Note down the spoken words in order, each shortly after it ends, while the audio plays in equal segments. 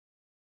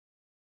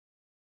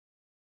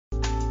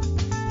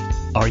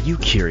Are you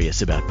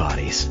curious about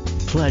bodies,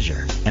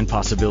 pleasure, and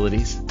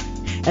possibilities?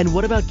 And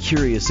what about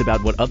curious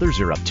about what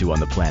others are up to on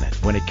the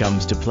planet when it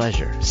comes to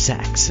pleasure,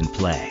 sex, and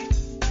play?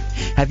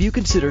 Have you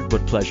considered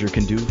what pleasure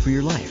can do for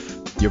your life,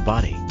 your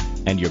body,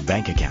 and your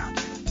bank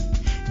account?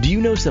 Do you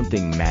know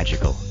something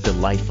magical,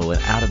 delightful,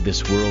 and out of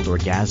this world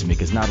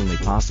orgasmic is not only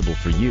possible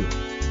for you,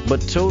 but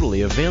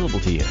totally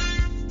available to you?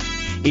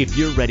 If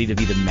you're ready to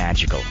be the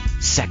magical,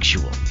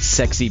 sexual,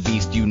 sexy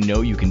beast you know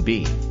you can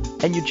be,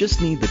 and you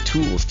just need the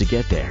tools to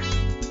get there,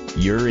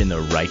 you're in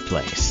the right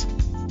place.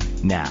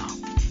 Now,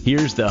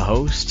 here's the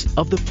host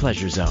of The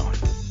Pleasure Zone,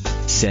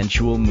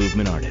 sensual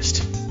movement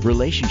artist,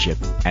 relationship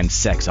and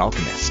sex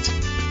alchemist,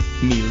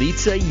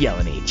 Milica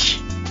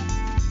Jelenic.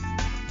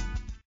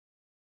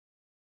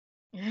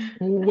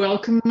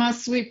 Welcome, my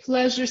sweet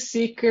pleasure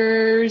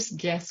seekers.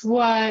 Guess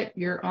what?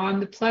 You're on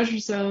the pleasure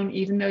zone,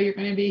 even though you're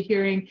going to be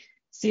hearing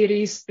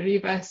Siris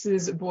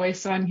Rivas'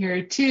 voice on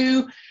here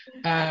too.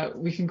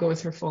 We can go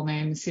with her full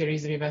name,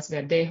 Siris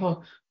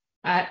Rivas-Verdejo.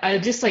 I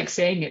just like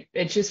saying it.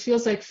 It just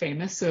feels like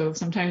famous. So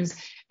sometimes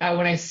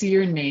when I see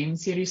your name,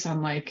 Siris,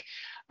 on like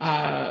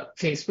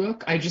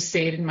Facebook, I just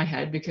say it in my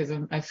head because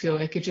I feel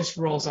like it just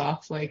rolls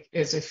off like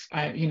as if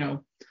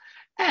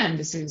and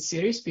this is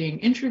Siris being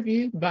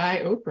interviewed by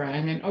Oprah.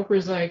 And then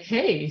Oprah's like,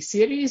 hey,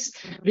 Siris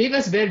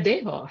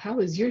Rivas-Verdejo, how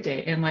was your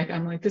day? And like,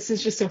 I'm like, this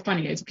is just so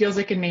funny. It feels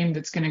like a name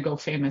that's going to go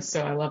famous.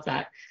 So I love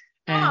that.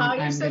 And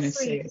I'm going to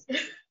say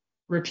it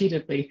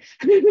repeatedly.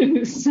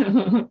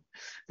 so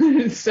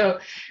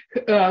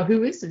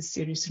who is this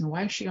Siris and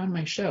why is she on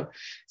my show?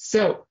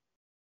 So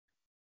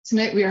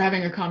tonight we are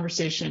having a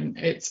conversation.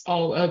 It's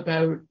all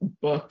about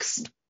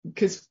books.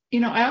 Because,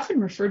 I often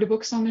refer to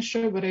books on the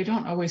show, but I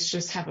don't always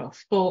just have a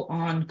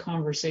full-on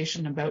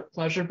conversation about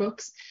pleasure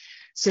books.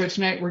 So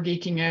tonight we're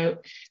geeking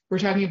out. We're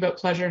talking about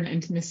pleasure and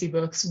intimacy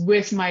books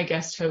with my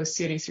guest host,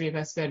 Siris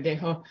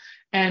Rivas-Verdejo.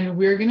 And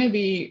we're going to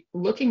be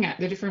looking at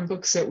the different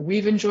books that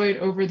we've enjoyed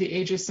over the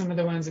ages, some of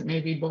the ones that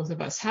maybe both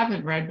of us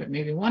haven't read, but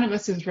maybe one of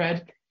us has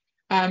read.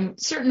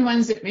 Certain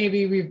ones that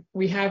maybe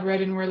we have read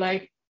and we're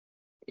like,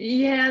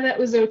 yeah, that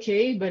was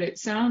okay, but it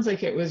sounds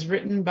like it was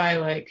written by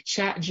like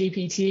Chat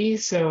GPT.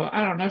 So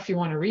I don't know if you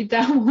want to read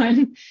that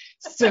one.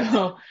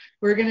 So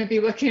we're going to be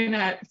looking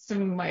at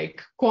some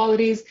like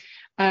qualities.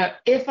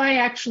 If I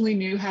actually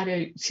knew how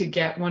to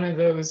get one of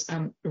those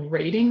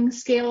rating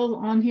scales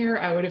on here,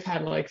 I would have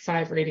had like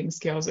 5 rating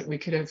scales that we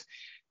could have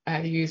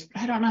used.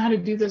 I don't know how to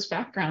do those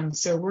backgrounds.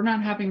 So we're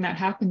not having that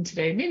happen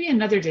today. Maybe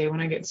another day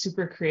when I get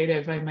super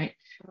creative, I might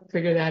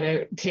figure that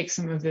out, take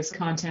some of this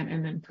content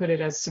and then put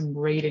it as some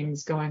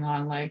ratings going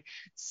on, like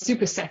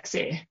super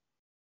sexy,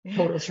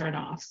 total turn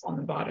off on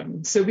the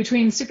bottom. So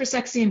between super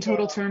sexy and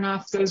total turn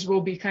off, those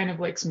will be kind of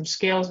like some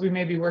scales. We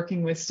may be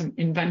working with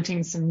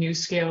inventing some new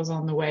scales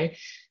on the way.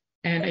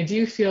 And I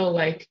do feel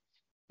like,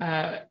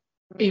 a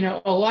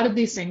lot of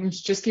these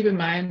things, just keep in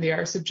mind, they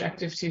are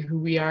subjective to who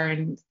we are,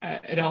 and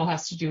it all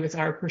has to do with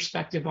our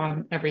perspective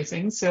on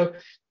everything. So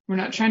we're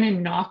not trying to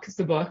knock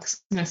the books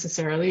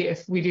necessarily.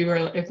 If we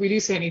do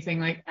say anything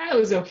like, it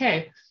was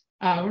okay,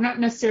 we're not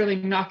necessarily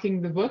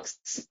knocking the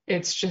books.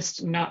 It's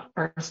just not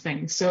our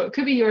thing. So it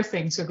could be your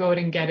thing. So go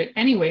ahead and get it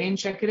anyway and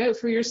check it out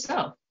for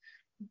yourself.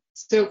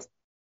 So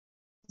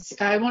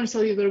I want to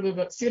tell you a little bit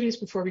about Siris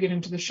before we get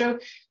into the show.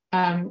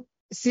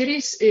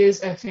 Siris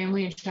is a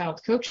family and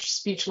child coach,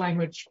 speech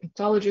language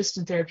pathologist,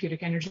 and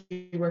therapeutic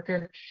energy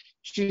worker.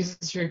 She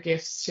uses her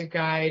gifts to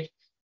guide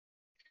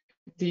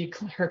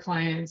her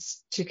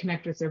clients to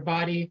connect with their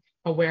body,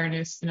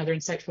 awareness, and other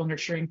insightful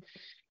nurturing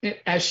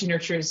as she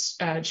nurtures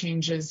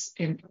changes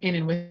in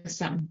and with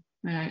them.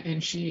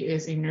 And she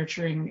is a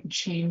nurturing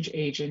change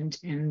agent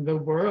in the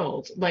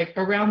world, like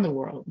around the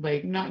world,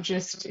 like not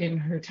just in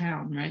her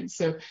town, right?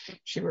 So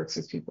she works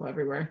with people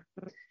everywhere.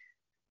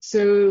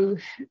 So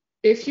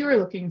if you are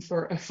looking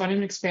for a fun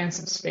and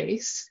expansive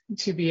space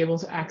to be able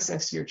to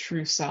access your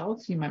true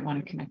self, you might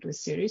want to connect with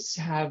Siris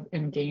to have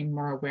and gain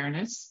more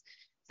awareness,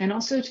 and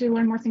also to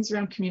learn more things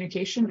around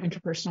communication,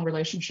 interpersonal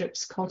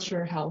relationships,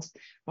 culture, health,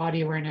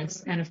 body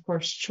awareness, and of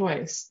course,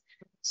 choice.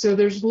 So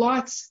there's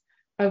lots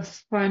of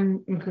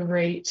fun,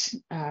 great,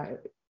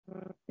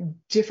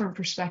 different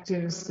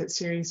perspectives that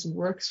Siris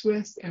works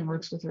with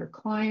her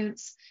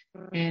clients.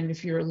 And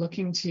if you're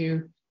listening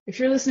to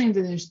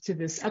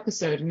this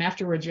episode and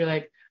afterwards you're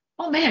like,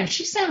 oh man,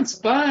 she sounds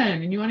fun,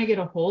 and you want to get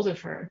a hold of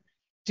her,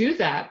 do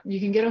that. You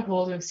can get a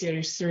hold of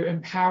Siris through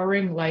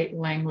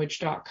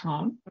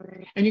empoweringlightlanguage.com.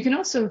 And you can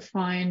also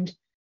find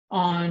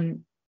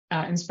on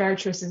Inspired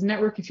Choices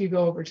Network, if you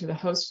go over to the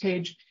host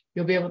page,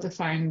 you'll be able to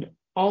find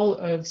all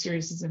of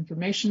Siris's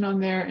information on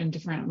there and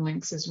different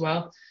links as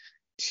well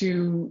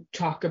to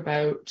talk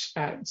about,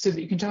 so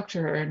that you can talk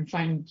to her and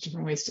find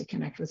different ways to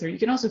connect with her. You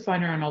can also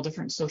find her on all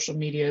different social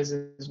medias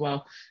as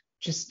well.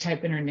 Just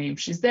type in her name.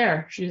 She's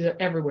there. She's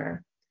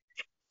everywhere.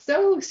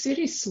 So,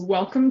 Siris,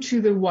 welcome to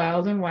the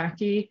wild and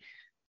wacky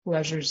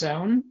pleasure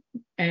zone.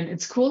 And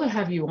it's cool to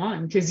have you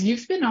on because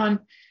you've been on,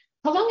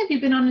 how long have you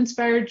been on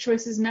Inspired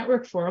Choices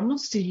Network for?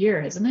 Almost a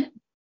year, isn't it?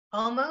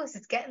 Almost.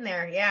 It's getting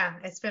there. Yeah.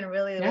 It's been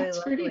really, really That's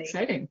lovely. pretty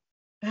exciting.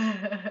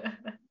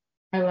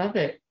 I love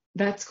it.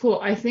 That's cool.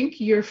 I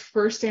think your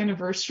first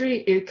anniversary,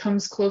 it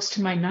comes close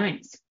to my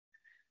ninth,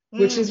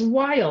 which is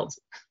wild.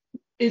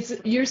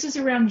 Yours is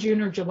around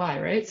June or July,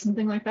 right?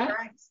 Something like that?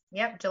 Correct.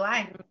 Yep,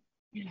 July.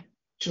 Yeah.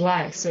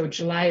 July. So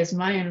July is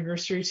my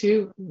anniversary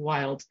too.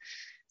 Wild.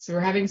 So we're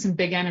having some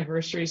big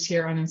anniversaries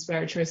here on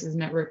Inspired Choices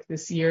Network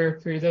this year.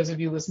 For those of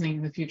you listening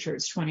in the future,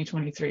 it's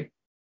 2023.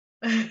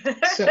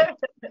 So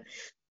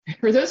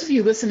for those of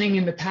you listening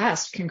in the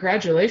past,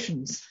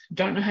 congratulations.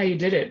 Don't know how you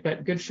did it,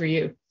 but good for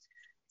you.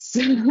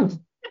 So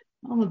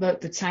all about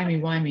the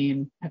timey-wimey,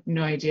 and have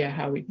no idea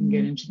how we can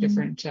get into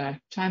different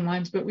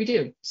timelines, but we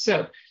do.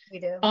 So we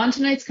do. On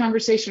tonight's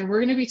conversation, we're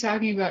going to be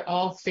talking about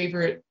all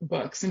favorite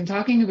books and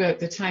talking about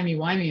the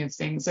timey-wimey of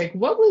things. Like,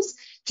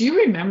 do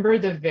you remember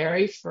the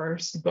very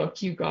first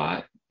book you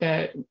got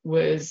that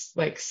was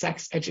like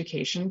sex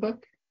education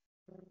book?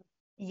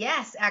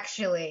 Yes,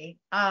 actually.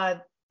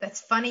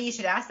 That's funny you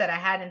should ask that. I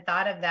hadn't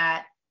thought of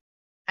that.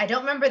 I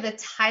don't remember the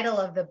title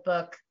of the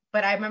book,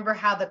 but I remember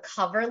how the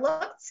cover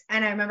looked,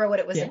 and I remember what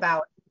it was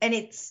about. And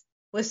it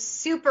was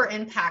super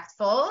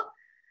impactful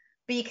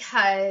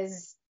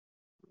because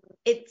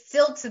it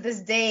still to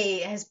this day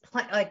has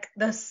like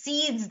the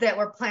seeds that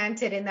were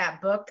planted in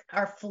that book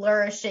are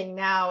flourishing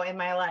now in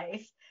my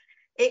life.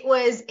 It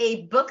was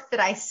a book that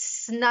I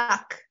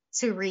snuck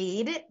to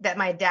read that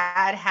my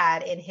dad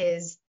had in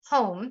his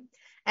home.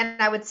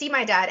 And I would see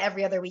my dad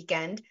every other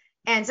weekend.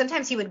 And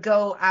sometimes he would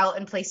go out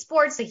and play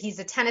sports. Like he's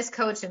a tennis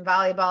coach and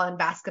volleyball and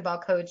basketball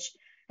coach.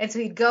 And so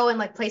he'd go and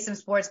like play some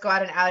sports, go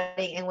out and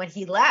outing. And when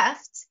he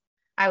left,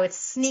 I would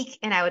sneak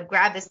and I would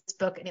grab this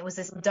book. And it was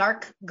this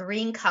dark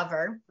green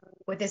cover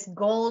with this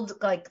gold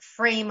like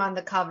frame on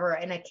the cover.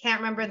 And I can't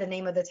remember the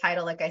name of the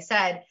title, like I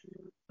said,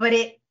 but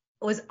it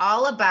was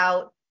all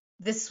about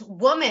this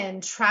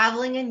woman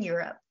traveling in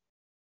Europe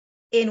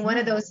in one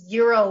of those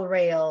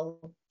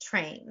Eurorail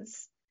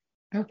trains.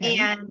 Okay.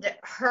 And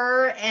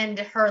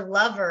her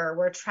lover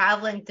were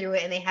traveling through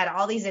it, and they had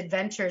all these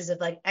adventures of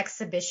like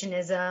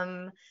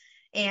exhibitionism,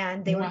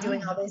 and they were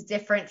doing all these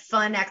different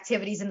fun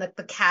activities in the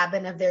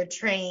cabin of their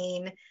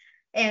train.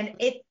 And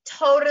it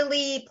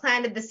totally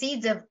planted the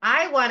seeds of,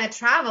 I want to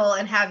travel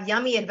and have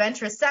yummy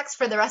adventurous sex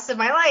for the rest of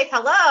my life.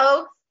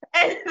 Hello.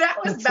 And that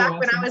was That's back so awesome.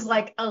 When I was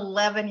like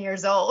 11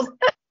 years old.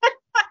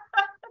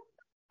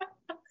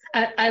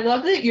 I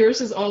love that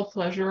yours is all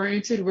pleasure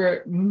oriented,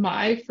 where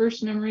my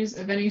first memories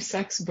of any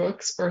sex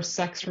books or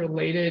sex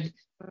related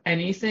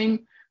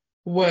anything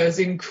was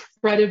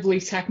incredibly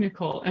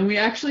technical. And we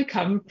actually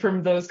come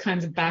from those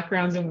kinds of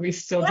backgrounds, and we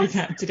still do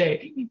that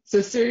today.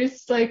 So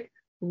Siris' like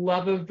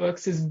love of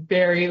books is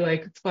very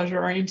like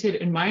pleasure oriented,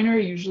 and mine are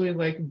usually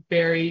like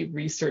very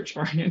research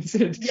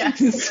oriented.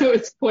 Yes. So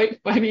it's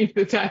quite funny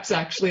that that's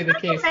actually the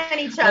case.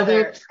 Each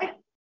other.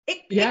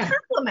 It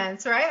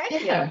complements, right?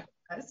 Yeah.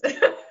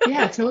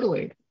 Yeah,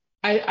 totally.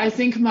 I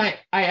think I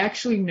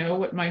actually know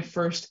what my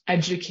first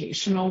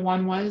educational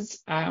one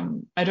was.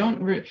 I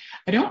don't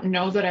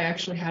know that I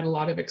actually had a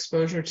lot of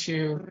exposure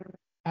to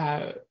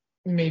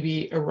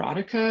maybe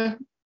erotica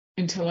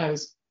until I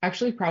was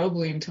actually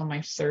probably until my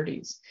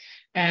 30s.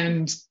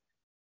 And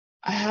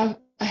I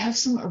have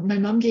some, my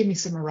mom gave me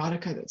some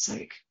erotica that's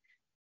like,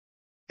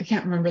 I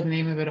can't remember the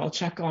name of it. I'll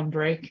check on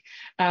break.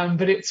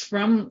 But it's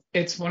one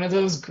of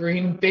those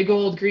big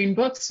old green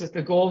books with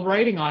the gold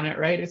writing on it,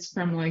 right? It's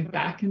from like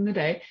back in the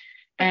day.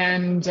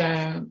 And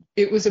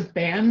it was a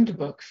banned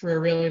book for a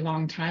really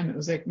long time. It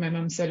was like, my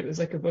mom said it was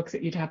like a book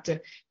that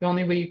the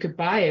only way you could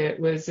buy it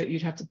was that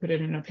you'd have to put it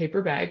in a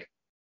paper bag.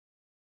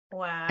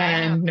 Wow.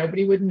 And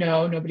nobody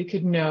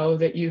could know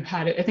that you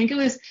had it. I think it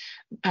was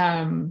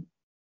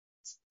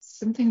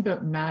something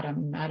about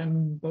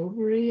Madame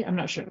Bovary. I'm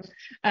not sure.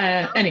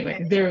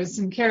 Anyway, there was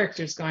some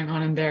characters going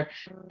on in there.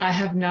 I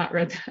have not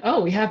read.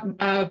 We have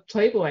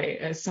Playboy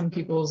as some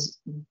people's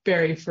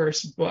very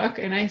first book,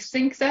 and I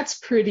think that's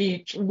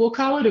pretty. We'll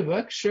call it a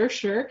book. Sure.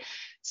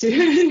 So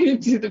we're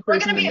going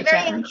to be a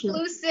very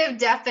inclusive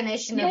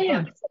definition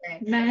of book today.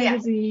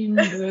 Magazine,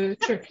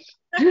 sure.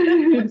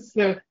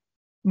 So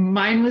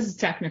mine was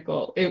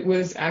technical. It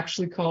was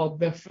actually called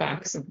The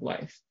Facts of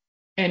Life,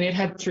 and it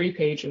had 3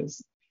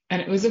 pages.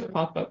 And it was a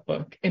pop-up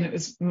book, and it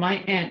was, my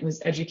aunt was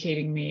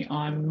educating me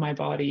on my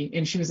body,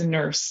 and she was a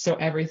nurse, so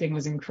everything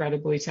was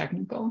incredibly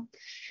technical.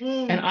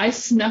 And I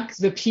snuck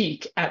the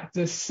peek at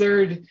the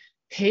 3rd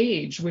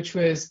page, which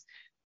was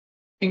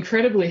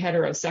incredibly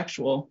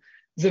heterosexual,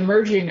 the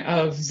merging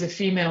of the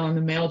female and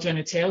the male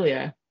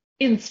genitalia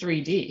in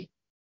 3D.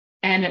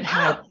 And it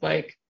had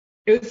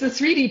it was a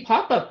 3D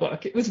pop-up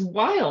book. It was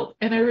wild.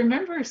 And I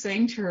remember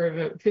saying to her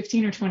about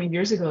 15 or 20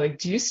 years ago, like,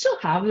 do you still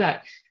have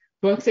that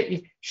book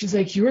she's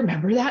like, you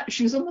remember that?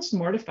 She was almost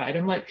mortified.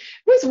 I'm like, it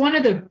was one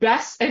of the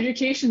best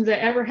educations I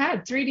ever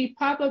had. 3D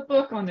pop-up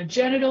book on the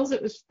genitals.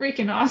 It was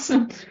freaking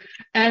awesome.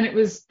 And it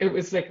was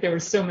like, there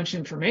was so much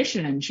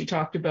information, and she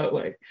talked about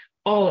like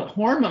all the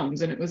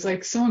hormones, and it was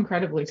like so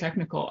incredibly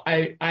technical.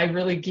 I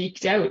really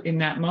geeked out in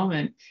that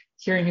moment,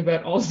 hearing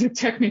about all the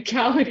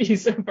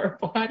technicalities of our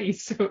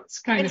bodies. So it's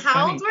kind of funny.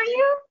 How old were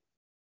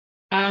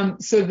you?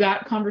 So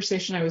that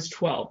conversation, I was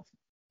 12.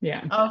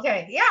 Yeah.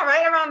 Okay. Yeah,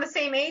 right around the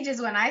same age as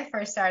when I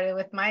first started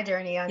with my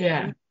journey on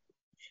Yeah.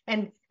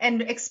 and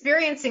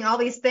experiencing all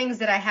these things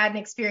that I hadn't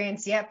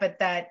experienced yet, but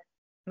that,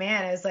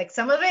 man, it was like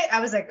some of it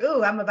I was like,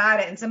 ooh, I'm about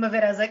it. And some of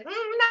it I was like, not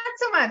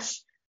so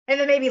much. And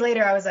then maybe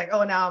later I was like,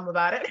 oh, now I'm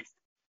about it.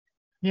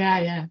 Yeah,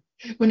 yeah.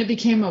 When it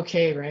became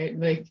okay, right?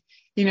 Like,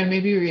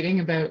 maybe reading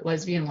about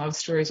lesbian love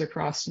stories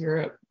across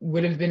Europe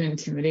would have been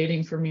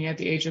intimidating for me at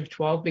the age of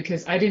 12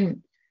 because I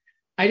didn't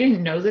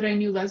know that I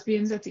knew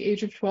lesbians at the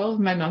age of 12.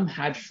 My mom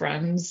had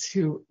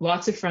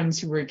lots of friends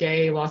who were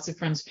gay, lots of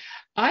friends.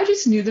 I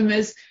just knew them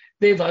as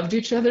they loved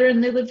each other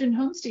and they lived in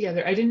homes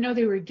together. I didn't know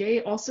they were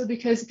gay also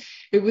because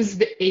it was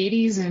the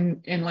 80s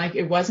and like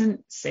it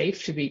wasn't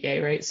safe to be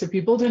gay, right? So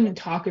people didn't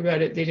talk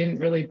about it. They didn't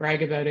really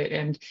brag about it.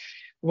 And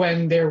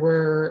when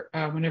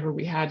whenever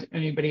we had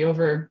anybody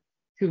over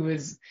who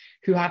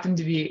happened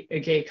to be a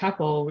gay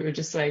couple, we were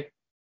just like,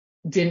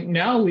 didn't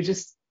know.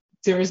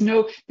 There was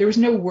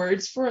no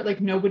words for it.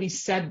 Like nobody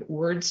said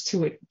words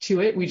to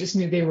it. We just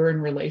knew they were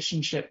in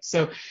relationship.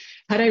 So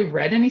had I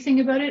read anything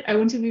about it, I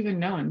wouldn't have even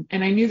known.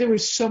 And I knew there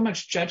was so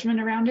much judgment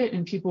around it.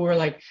 And people were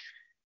like,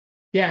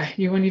 yeah,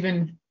 you wouldn't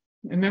even,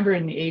 I remember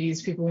in the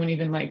 80s, people wouldn't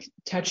even like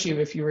touch you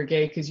if you were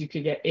gay because you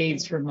could get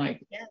AIDS from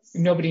like, Yes.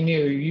 nobody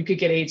knew. You could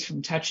get AIDS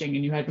from touching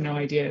and you had no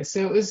idea.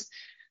 So it was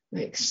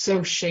like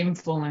so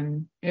shameful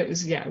and it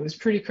was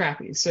pretty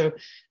crappy. So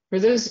for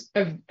those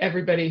of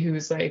everybody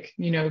who's like,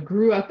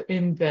 grew up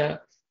in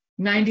the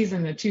 90s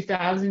and the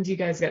 2000s, you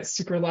guys got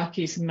super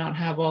lucky to not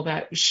have all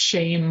that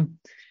shame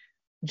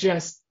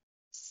just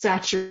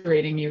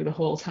saturating you the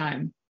whole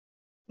time.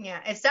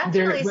 Yeah, it's There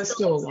definitely was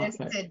still still a lot,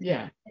 existed. but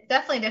yeah. It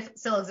definitely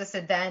still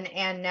existed then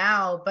and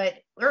now, but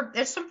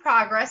there's some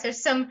progress.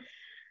 There's some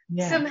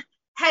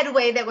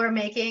headway that we're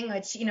making,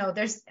 which,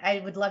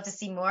 I would love to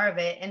see more of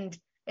it. And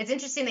it's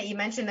interesting that you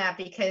mentioned that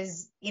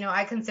because,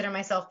 I consider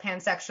myself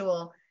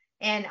pansexual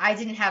and I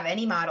didn't have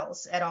any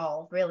models at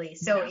all, really.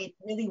 So it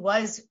really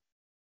was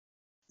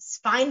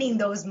finding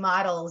those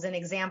models and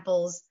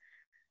examples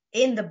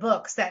in the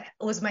books that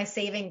was my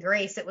saving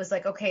grace. It was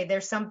like, okay,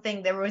 there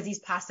was these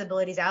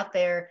possibilities out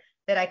there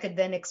that I could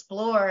then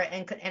explore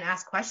and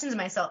ask questions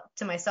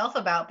to myself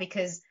about,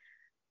 because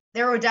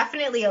there were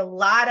definitely a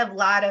lot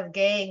of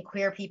gay and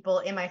queer people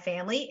in my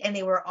family, and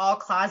they were all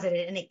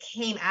closeted, and it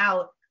came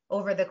out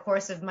over the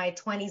course of my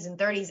 20s and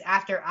 30s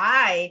after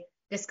I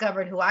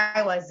discovered who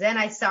I was. Then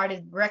I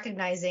started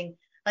recognizing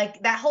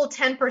like that whole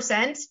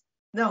 10%.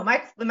 No, my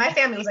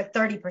family was like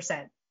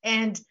 30%.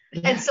 And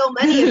so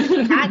many of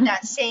them had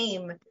that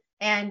shame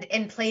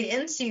and played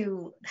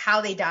into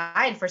how they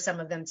died for some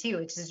of them too,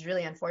 which is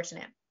really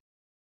unfortunate.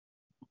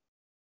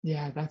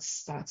 Yeah,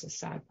 that's a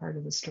sad part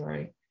of the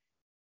story.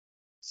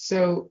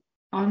 So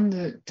on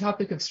the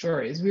topic of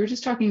stories, we were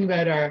just talking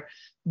about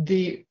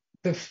the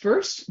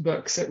first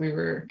books that we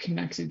were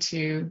connected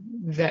to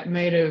that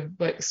might have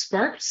like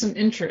sparked some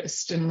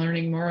interest in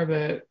learning more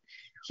about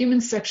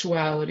human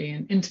sexuality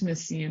and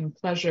intimacy and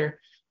pleasure.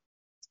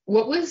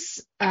 What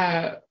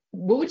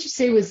would you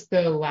say was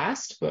the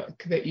last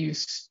book that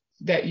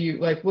you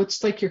like?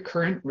 What's like your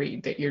current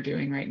read that you're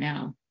doing right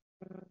now?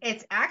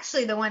 It's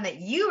actually the one that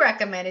you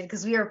recommended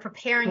because we were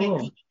preparing and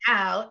geeking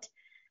out,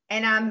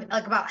 and I'm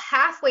like about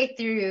halfway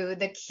through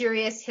The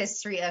Curious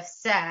History of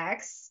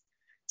Sex.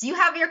 Do you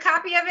have your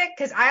copy of it?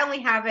 Because I only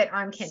have it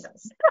on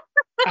Kindles.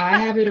 I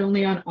have it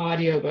only on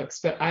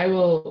audiobooks, but I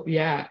will,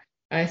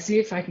 I see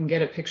if I can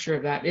get a picture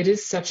of that. It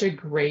is such a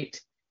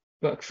great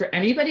book for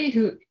anybody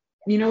who,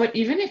 you know what,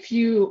 even if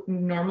you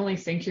normally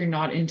think you're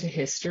not into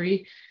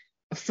history,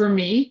 for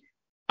me,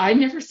 I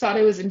never thought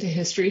I was into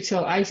history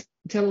till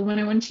when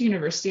I went to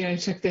university and I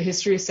took the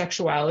history of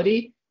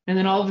sexuality, and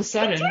then all of a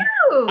sudden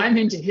I'm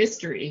into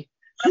history.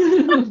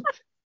 And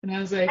I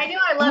was like, I knew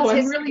I loved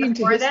history I'm really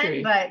before into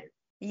history. then, but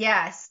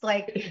yes,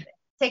 like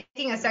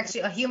taking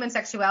a human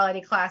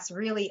sexuality class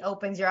really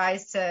opens your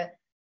eyes to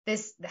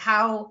this,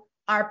 how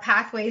our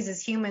pathways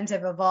as humans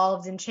have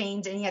evolved and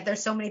changed, and yet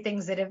there's so many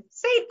things that have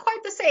stayed quite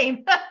the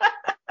same.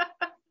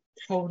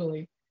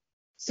 Totally.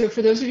 So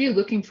for those of you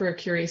looking for A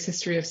Curious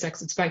History of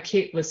Sex, it's by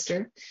Kate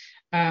Lister.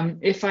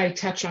 If I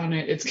touch on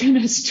it, it's going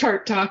to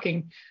start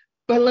talking.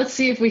 But let's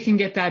see if we can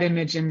get that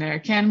image in there.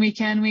 Can we?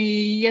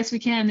 Yes, we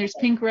can. There's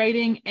pink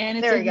writing, and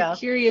it's A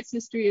Curious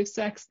History of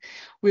Sex.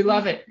 We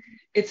love it.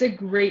 It's a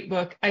great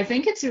book. I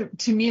think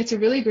to me, it's a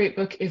really great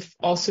book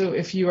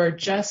if you are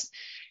just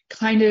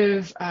kind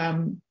of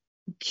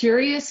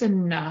curious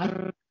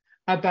enough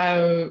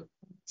about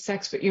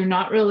sex, but you're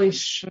not really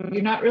sure,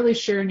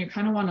 and you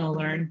kind of want to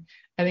learn.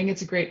 I think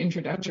it's a great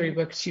introductory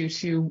book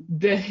to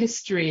the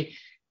history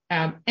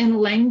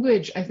and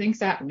language. I think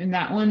that in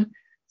that one,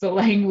 the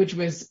language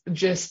was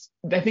just,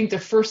 I think the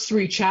first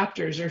 3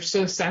 chapters are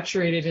so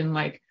saturated in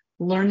like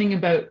learning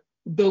about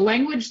the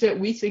language that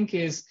we think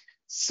is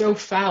so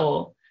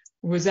foul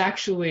was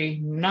actually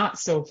not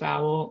so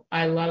foul.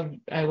 I love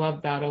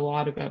that a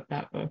lot about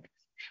that book.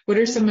 What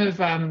are some of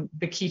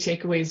the key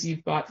takeaways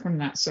you've got from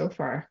that so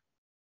far?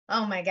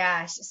 Oh my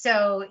gosh.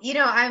 So,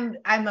 I'm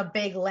a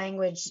big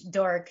language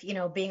dork,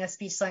 being a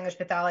speech language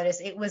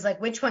pathologist. It was like,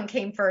 which one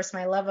came first,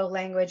 my love of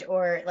language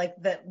or like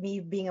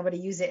me being able to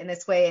use it in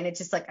this way? And it's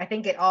just like, I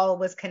think it all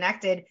was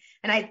connected,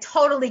 and I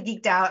totally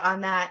geeked out on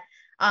that.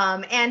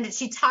 And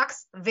she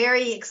talks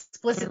very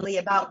explicitly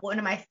about one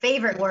of my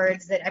favorite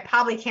words that I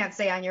probably can't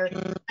say on your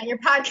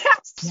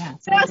podcast. Yeah.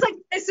 So I was like,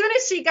 as soon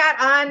as she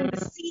got on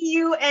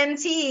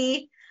CUNT,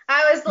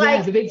 I was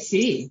like, the big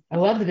C. I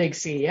love the big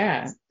C.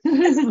 Yeah.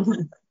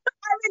 I'm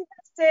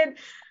invested.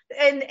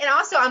 And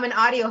also I'm an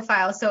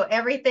audiophile, so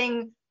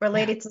everything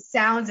related to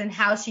sounds and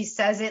how she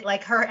says it,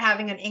 like her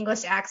having an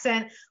English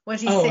accent when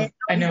she says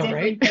I know,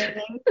 right?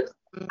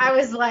 I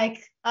was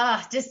like,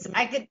 I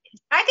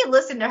could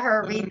listen to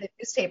her read the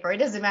newspaper. It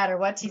doesn't matter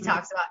what she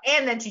talks about.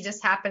 And then she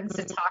just happens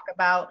to talk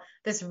about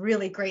this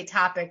really great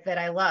topic that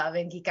I love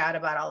and geek out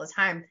about all the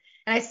time.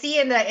 And I see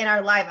in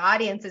our live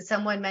audience that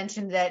someone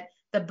mentioned that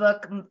the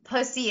book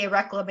Pussy, a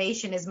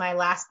Reclamation is my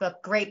last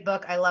book. Great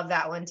book. I love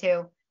that one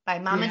too. By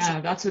Mama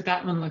G. That's what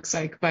that one looks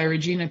like, by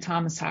Regina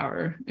Thomas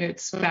Hauer.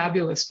 It's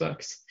fabulous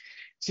books.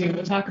 So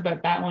we'll talk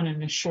about that one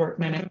in a short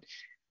minute.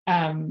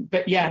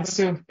 But yeah,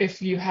 so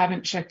if you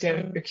haven't checked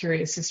out A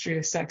Curious History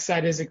of Sex,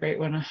 that is a great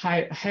one.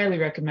 I highly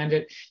recommend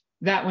it.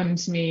 That one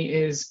to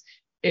me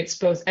it's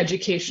both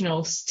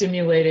educational,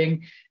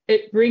 stimulating.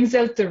 It brings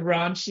out the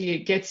raunchy.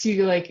 It gets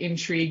you like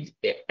intrigued.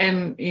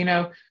 And,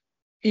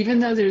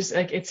 even though there's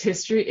like it's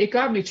history, it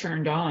got me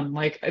turned on.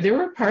 Like there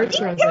were parts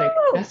where I was like,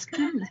 that's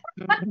kind of,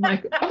 I'm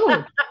like,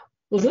 oh,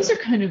 well, those are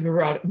kind of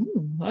erotic.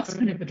 Ooh, that's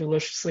kind of a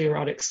deliciously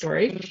erotic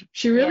story.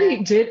 She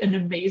really did an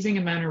amazing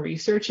amount of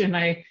research, and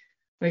I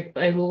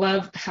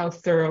love how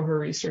thorough her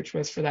research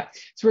was for that.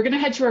 So we're going to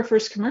head to our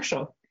first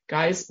commercial.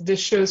 Guys, this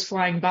show's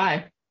flying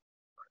by,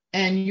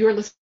 and you're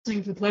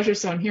listening to The Pleasure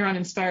Zone here on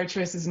Inspired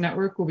Choices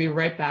Network. We'll be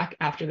right back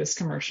after this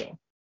commercial.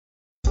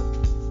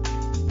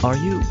 Are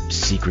you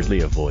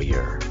secretly a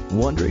voyeur,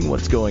 wondering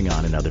what's going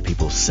on in other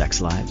people's sex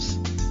lives?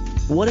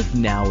 What if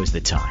now is the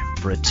time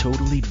for a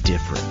totally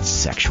different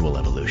sexual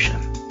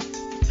evolution?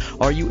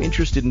 Are you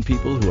interested in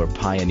people who are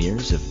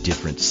pioneers of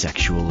different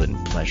sexual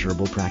and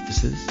pleasurable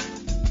practices?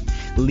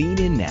 Lean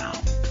in now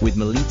with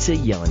Milica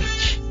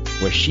Jelenic,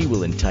 where she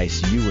will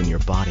entice you and your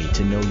body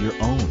to know your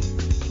own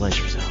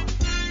pleasure zone.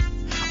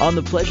 On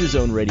the Pleasure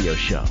Zone radio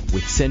show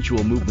with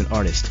sensual movement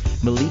artist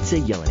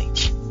Milica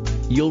Jelenic,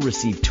 you'll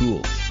receive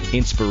tools,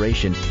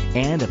 inspiration,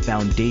 and a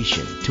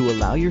foundation to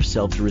allow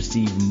yourself to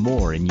receive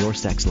more in your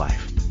sex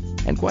life,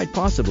 and quite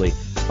possibly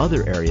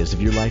other areas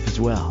of your life as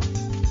well.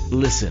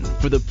 Listen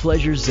for The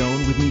Pleasure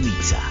Zone with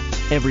Milica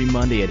every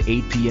Monday at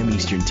 8 p.m.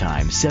 Eastern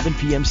Time, 7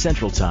 p.m.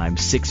 Central Time,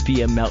 6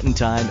 p.m. Mountain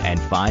Time, and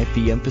 5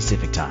 p.m.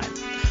 Pacific Time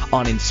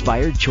on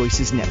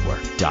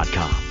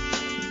InspiredChoicesNetwork.com.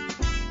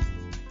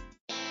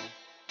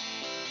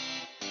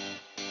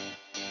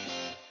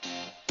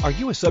 Are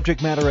you a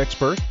subject matter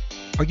expert?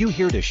 Are you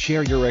here to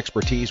share your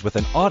expertise with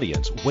an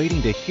audience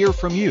waiting to hear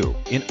from you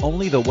in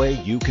only the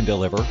way you can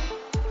deliver?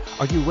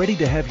 Are you ready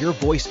to have your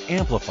voice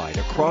amplified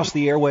across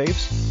the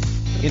airwaves?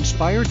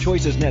 Inspired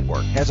Choices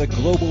Network has a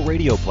global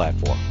radio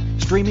platform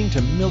streaming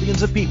to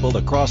millions of people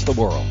across the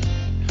world.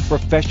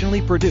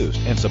 Professionally produced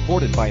and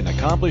supported by an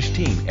accomplished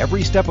team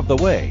every step of the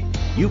way,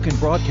 you can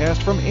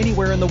broadcast from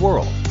anywhere in the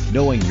world,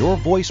 knowing your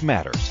voice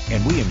matters,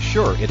 and we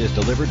ensure it is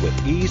delivered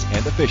with ease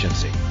and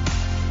efficiency.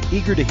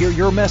 Eager to hear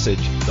your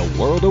message, the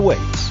world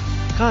awaits.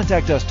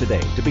 Contact us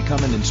today to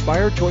become an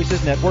Inspired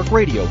Choices Network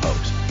radio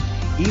host.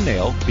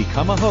 Email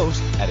become a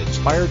host at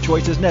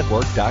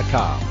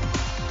inspiredchoicesnetwork.com.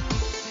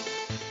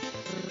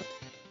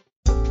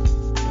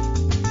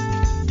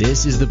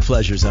 This is The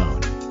Pleasure Zone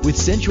with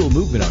sensual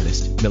movement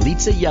artist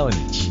Milica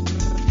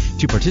Jelenic.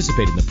 To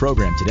participate in the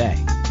program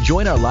today,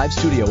 join our live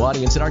studio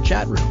audience in our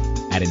chat room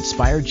at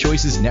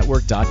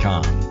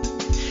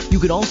inspiredchoicesnetwork.com. You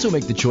can also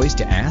make the choice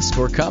to ask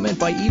or comment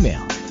by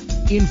email.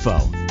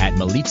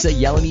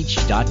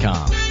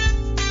 info@milicajelenic.com.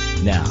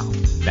 Now,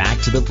 back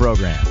to the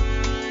program.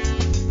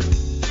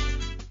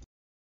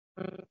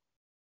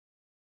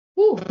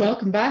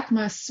 Welcome back,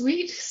 my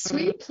sweet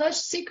pleasure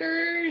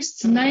seekers.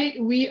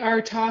 Tonight we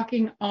are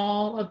talking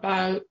all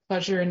about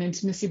pleasure and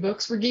intimacy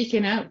books. We're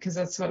geeking out because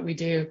that's what we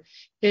do.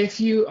 If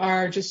you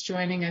are just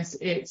joining us,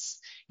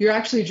 you're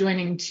actually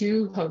joining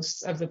two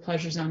hosts of the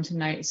Pleasure Zone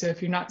tonight. So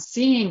if you're not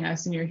seeing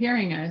us and you're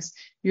hearing us,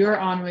 you're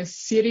on with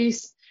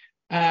Siris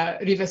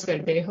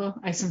Rivas-Verdejo.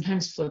 I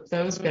sometimes flip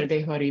those,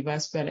 Verdejo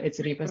Rivas, but it's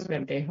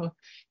Rivas-Verdejo.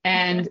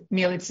 And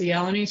Milica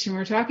Jelenic, and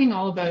we're talking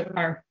all about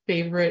our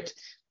favorite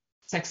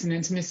sex and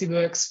intimacy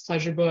books,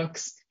 pleasure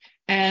books.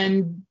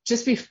 And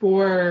just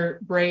before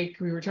break,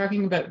 we were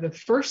talking about the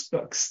first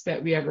books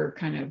that we ever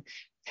kind of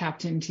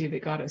tapped into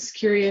that got us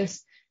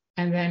curious.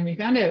 And then we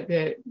found out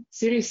that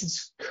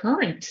Siris's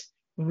current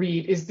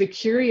read is The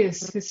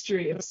Curious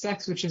History of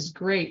Sex, which is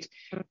great.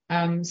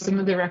 Some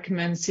of the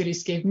recommends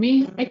Siris gave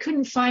me, I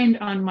couldn't find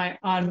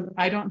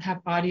I don't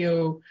have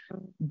audio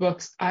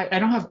books. I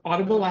don't have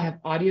Audible, I have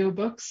audio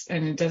books,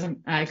 and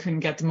I couldn't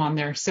get them on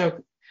there.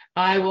 So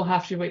I will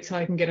have to wait till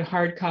I can get a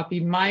hard copy.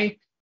 My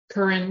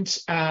current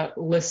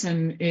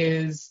listen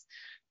is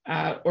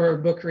or a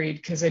book read,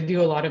 because I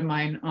do a lot of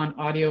mine on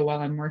audio while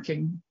I'm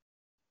working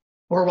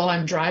or while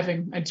I'm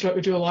driving. I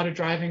do a lot of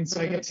driving,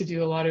 so I get to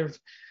do a lot of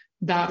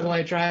that while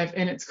I drive.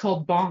 And it's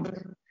called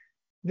Bonk,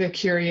 The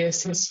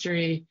Curious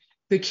History,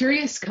 The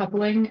Curious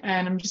Coupling.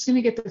 And I'm just going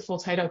to get the full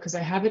title because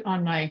I have it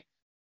on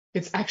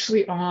it's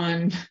actually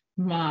on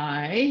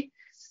my.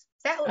 Is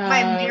that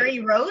by Mary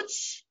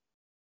Roach?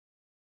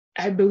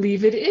 I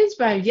believe it is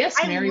by, yes,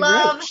 Mary Roach.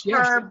 I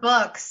love her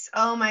books.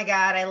 Oh my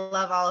God, I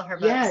love all of her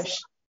books. Yeah,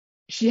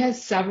 she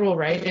has several,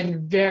 right?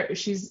 And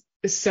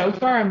so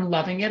far I'm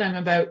loving it. I'm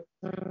about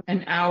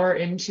an hour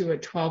into a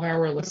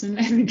 12-hour listen,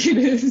 I think it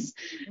is,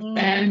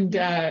 and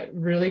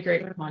really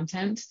great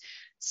content.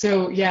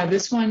 So yeah,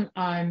 this one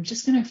I'm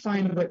just gonna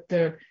find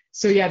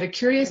The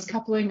Curious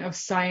Coupling of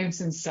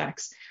Science and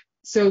Sex.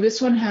 So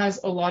this one has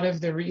a lot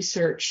of the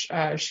research.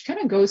 She kind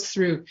of goes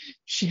through,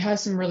 she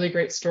has some really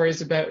great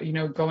stories about,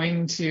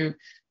 going to,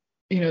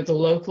 the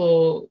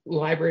local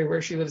library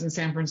where she lives in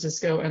San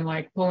Francisco and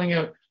like pulling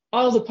out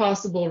all the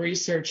possible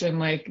research, and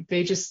like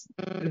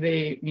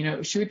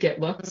she would get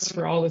looks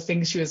for all the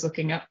things she was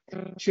looking up.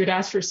 She would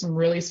ask for some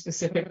really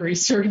specific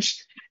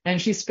research, and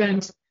she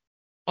spent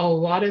a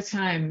lot of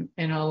time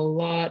and a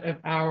lot of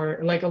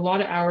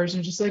hours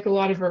and just like a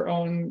lot of her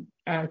own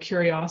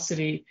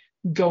curiosity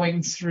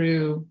going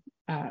through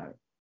all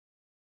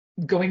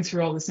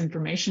this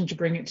information to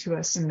bring it to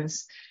us in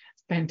this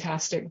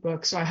fantastic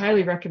book. So I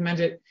highly recommend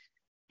it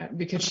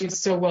because she's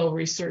so well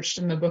researched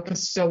and the book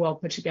is so well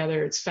put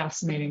together. It's a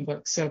fascinating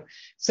book. So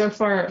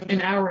far,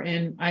 an hour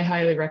in, I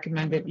highly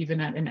recommend it, even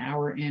at an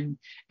hour in.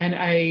 And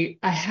I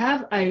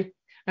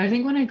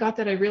think when I got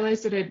that, I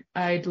realized that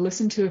I'd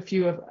listened to a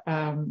few of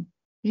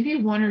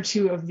maybe one or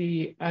two of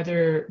the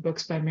other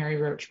books by Mary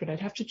Roach, but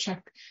I'd have to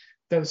check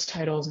those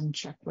titles and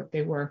check what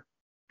they were.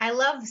 I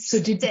love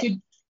Stiff.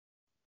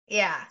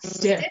 Yeah,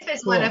 Stiff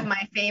is one of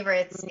my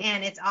favorites,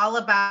 and it's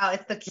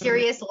the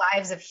curious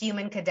lives of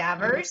human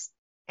cadavers.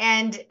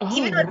 And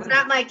even though it's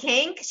not my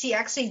kink, she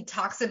actually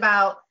talks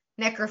about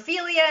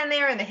necrophilia in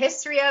there and the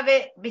history of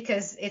it,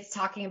 because it's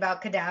talking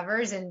about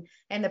cadavers and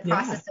the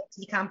process of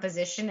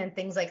decomposition and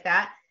things like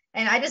that.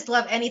 And I just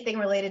love anything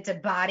related to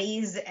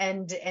bodies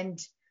and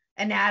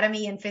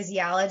anatomy and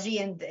physiology,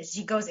 and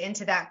she goes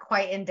into that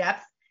quite in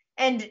depth.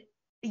 And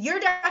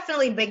you're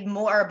definitely big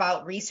more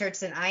about research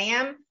than I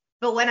am,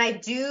 but when I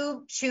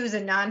do choose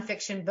a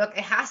nonfiction book,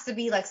 it has to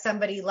be like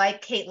somebody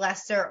like Kate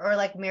Lester or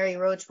like Mary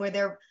Roach, where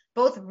they're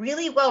both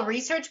really well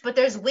researched, but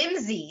there's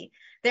whimsy.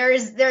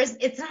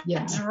 It's not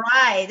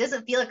dry. It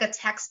doesn't feel like a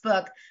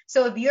textbook.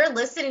 So if you're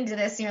listening to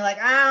this and you're like,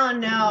 I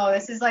don't know,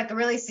 this is like a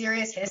really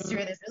serious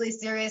history, this really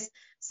serious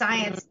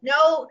science.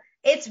 No,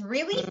 it's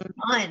really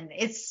fun.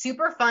 It's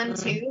super fun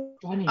too.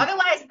 Funny.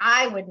 Otherwise,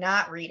 I would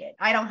not read it.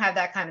 I don't have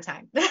that kind of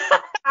time.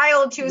 I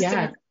will choose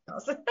something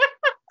else.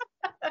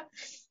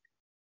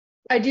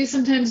 I do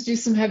sometimes do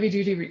some heavy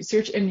duty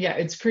research, and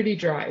it's pretty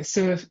dry. I'm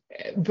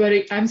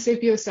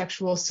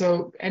sapiosexual,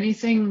 so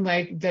anything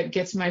like that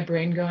gets my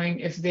brain going,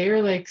 if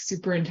they're like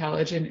super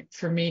intelligent,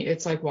 for me,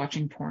 it's like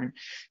watching porn.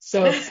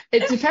 So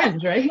it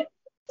depends, right?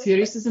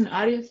 Siris is an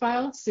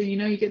audiophile, so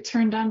you get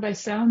turned on by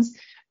sounds.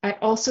 I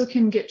also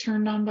can get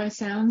turned on by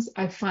sounds.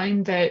 I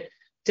find that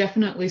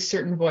definitely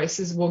certain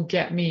voices will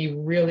get me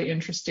really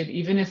interested,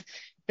 even if,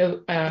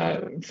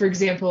 for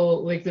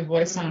example, like the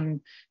voice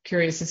on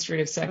Curious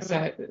History of Sex,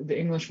 the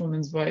English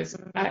woman's voice,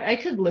 I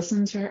could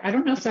listen to her. I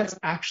don't know if that's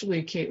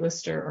actually Kate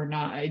Lister or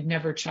not. I'd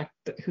never checked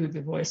who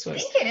the voice was. I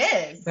think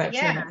it is.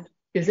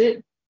 Is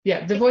it?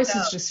 Yeah, the voice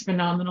is just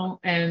phenomenal.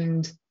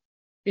 And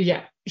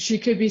she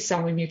could be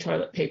selling you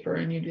toilet paper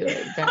and you'd be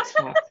like, that's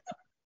hot.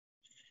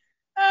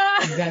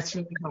 That's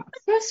really hot.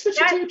 That's what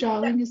you do,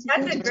 darling.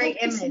 That's a great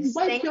image.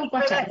 Thank you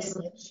for that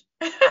image.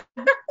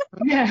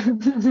 Yeah.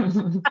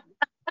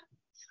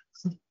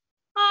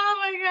 Oh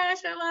my gosh,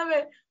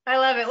 I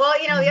love it. Well,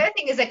 the other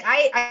thing is, like,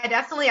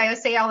 I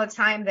say all the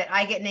time that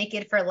I get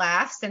naked for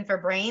laughs and for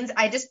brains.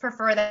 I just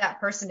prefer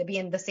that person to be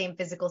in the same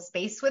physical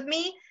space with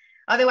me.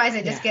 Otherwise,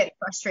 I just get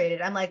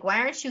frustrated. I'm like, why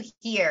aren't you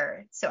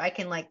here so I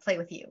can like play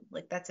with you?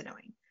 Like, that's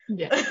annoying.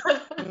 Yeah,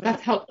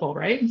 that's helpful,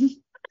 right?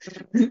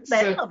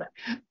 So,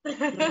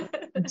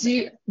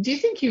 do you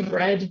think you've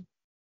read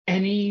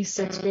any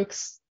sex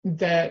books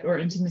or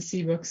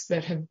intimacy books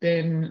that have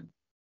been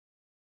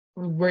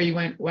where you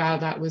went, wow,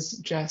 that was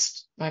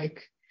just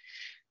like,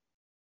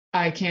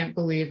 I can't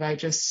believe I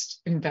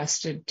just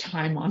invested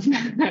time on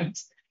that?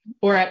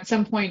 Or at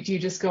some point, do you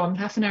just go, I'm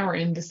half an hour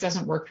in, this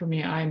doesn't work for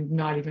me, I'm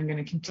not even going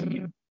to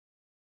continue?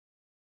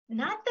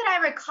 Not that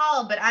I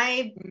recall, but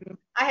I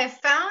have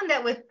found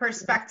that with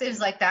perspectives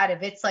like that,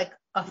 if it's like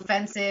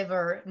offensive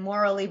or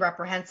morally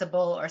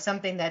reprehensible or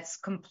something that's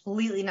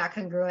completely not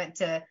congruent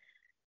to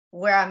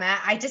where I'm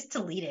at, I just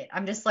delete it.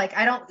 I'm just like,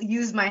 I don't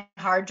use my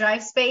hard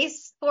drive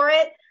space for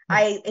it.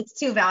 It's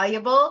too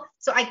valuable.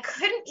 So I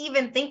couldn't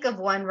even think of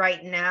one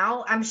right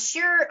now. I'm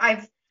sure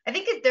I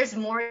think there's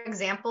more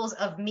examples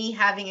of me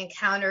having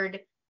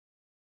encountered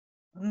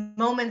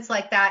moments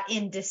like that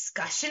in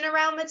discussion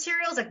around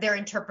materials, like their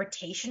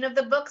interpretation of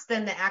the books,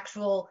 than the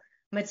actual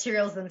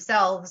materials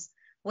themselves.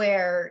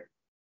 where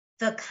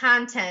the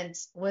content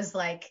was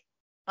like,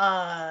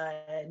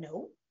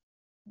 no,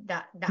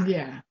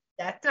 Yeah.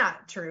 that's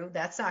not true.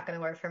 That's not going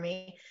to work for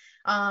me.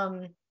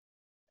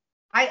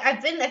 I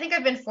think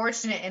I've been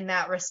fortunate in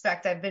that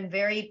respect. I've been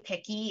very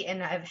picky,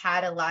 and I've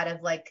had a lot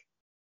of like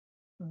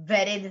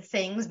vetted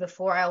things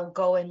before I'll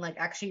go and like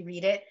actually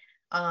read it.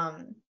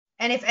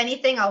 And if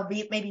anything, I'll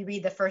maybe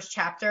read the first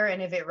chapter,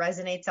 and if it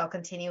resonates, I'll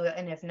continue it.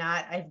 And if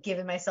not, I've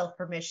given myself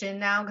permission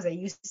now, because I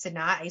used to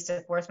not. I used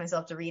to force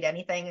myself to read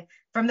anything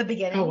from the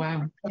beginning. Oh,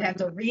 wow. I'd have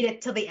to read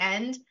it till the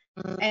end.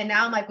 And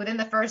now I'm like, within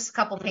the first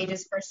couple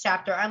pages, first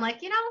chapter, I'm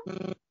like,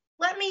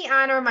 let me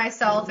honor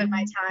myself and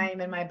my time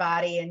and my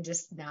body and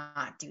just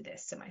not do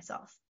this to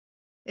myself.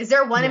 Is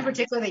there one in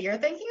particular that you're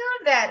thinking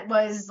of that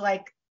was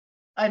like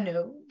a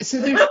no?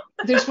 So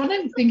there's one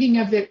I'm thinking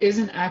of that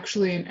isn't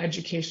actually an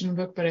education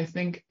book, but I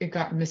think it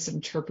got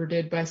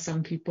misinterpreted by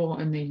some people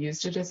and they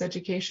used it as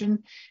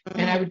education.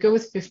 And I would go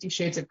with 50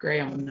 Shades of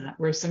Grey on that,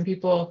 where some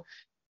people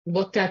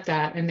looked at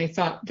that and they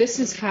thought, this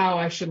is how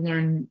I should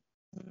learn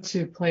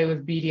to play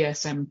with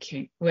BDSM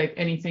kink, like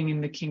anything in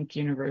the kink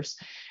universe.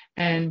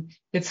 And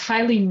it's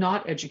highly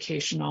not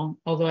educational,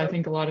 although I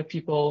think a lot of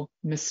people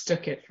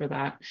mistook it for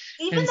that.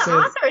 Even And the so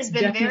author has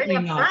been very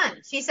definitely not.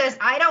 upfront. She says,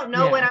 I don't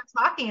know what I'm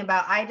talking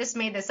about. I just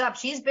made this up.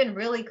 She's been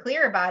really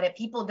clear about it.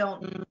 People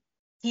don't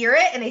hear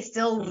it, and they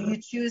still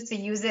choose to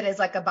use it as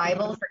like a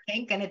Bible for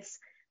kink. And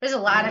there's a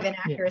lot of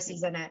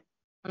inaccuracies in it.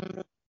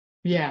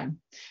 Yeah,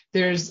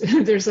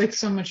 there's like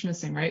so much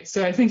missing, right?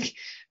 So I think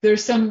there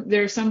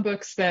are some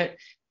books that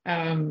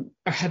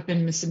have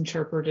been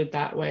misinterpreted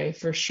that way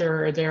for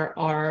sure. There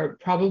are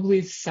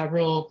probably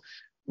several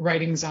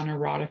writings on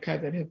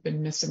erotica that have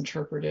been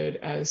misinterpreted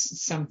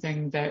as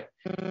something that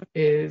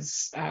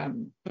is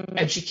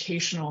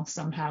educational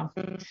somehow.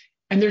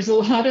 And there's a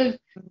lot of,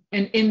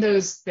 and in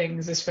those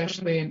things,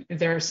 especially, and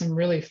there are some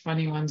really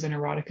funny ones in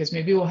eroticas.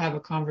 Maybe we'll have a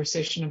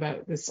conversation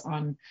about this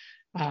on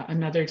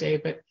another day,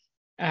 but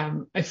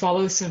I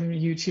follow some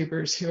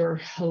YouTubers who are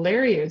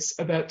hilarious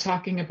about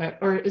talking about,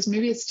 or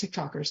maybe it's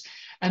TikTokers,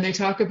 and they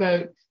talk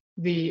about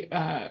the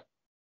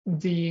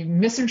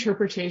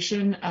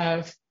misinterpretation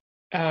of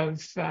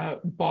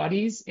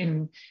bodies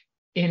in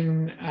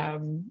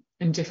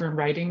different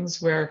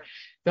writings, where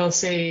they'll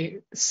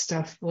say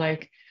stuff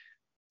like,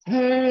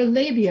 her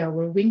labia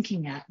were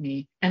winking at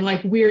me, and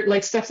like weird,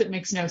 like stuff that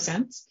makes no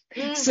sense.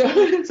 So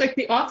it's like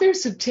the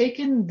authors have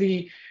taken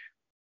the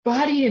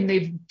body and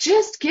they've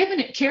just given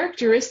it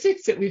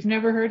characteristics that we've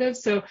never heard of.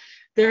 So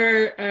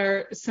there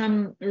are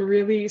some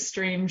really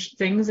strange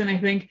things. And I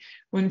think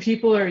when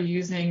people are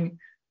using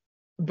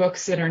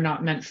books that are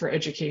not meant for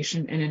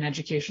education in an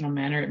educational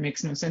manner, it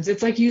makes no sense.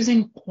 It's like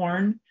using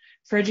porn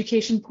for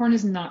education. Porn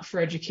is not for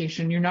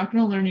education. You're not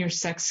going to learn your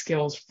sex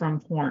skills from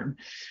porn.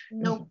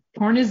 Nope.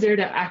 Porn is there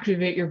to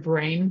activate your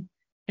brain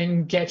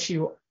and get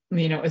you,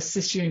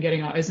 assist you in getting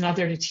out. It's not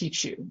there to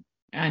teach you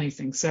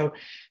anything. So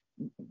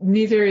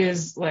neither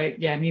is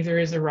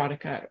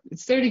erotica.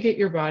 It's there to get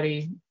your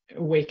body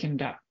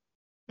wakened up.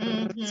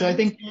 So I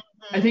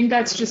think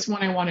that's just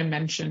one I want to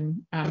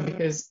mention,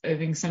 because I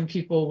think some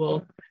people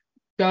will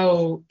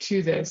go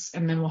to this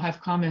and then we'll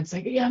have comments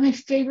like, yeah, my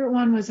favorite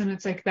one was, and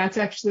it's like, that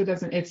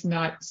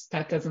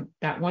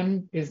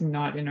one is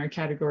not in our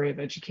category of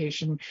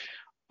education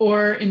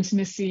or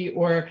intimacy.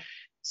 Or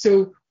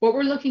so what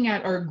we're looking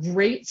at are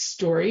great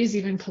stories,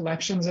 even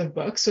collections of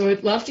books. So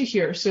I'd love to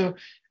hear. So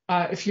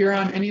if you're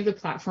on any of the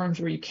platforms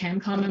where you can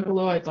comment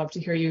below, I'd love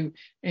to hear you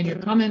in your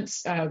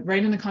comments.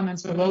 Write in the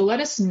comments below. Let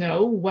us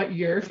know what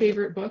your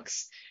favorite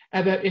books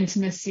about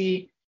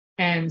intimacy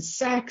and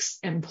sex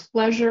and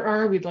pleasure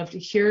are. We'd love to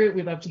hear it.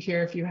 We'd love to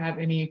hear if you have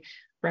any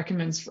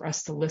recommends for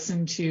us to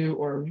listen to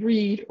or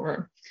read,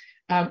 or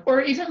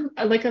even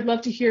like, I'd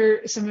love to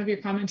hear some of your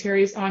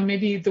commentaries on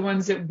maybe the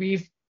ones that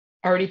we've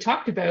already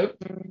talked about,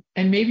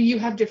 and maybe you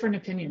have different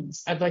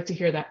opinions. I'd like to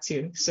hear that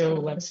too. So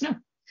let us know.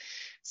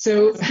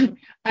 So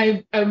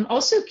I'm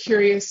also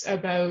curious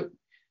about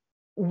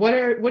what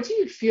do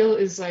you feel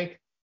is like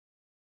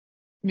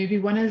maybe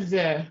one of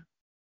the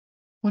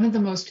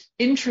most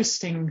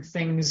interesting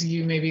things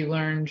you maybe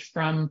learned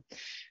from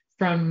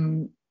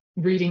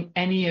reading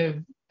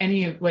any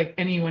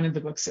one of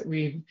the books that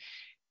we've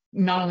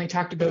not only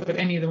talked about, but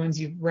any of the ones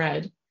you've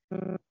read.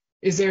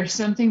 Is there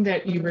something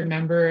that you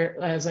remember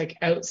as like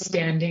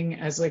outstanding,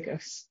 as like a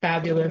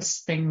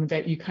fabulous thing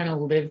that you kind of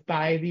live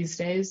by these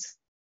days?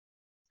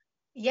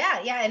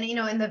 Yeah. And,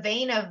 in the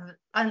vein of,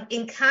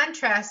 in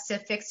contrast to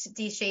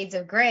 50 Shades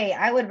of Grey,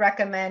 I would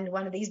recommend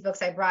one of these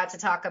books I brought to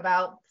talk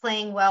about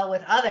playing well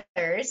with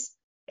others.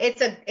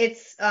 It's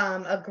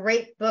a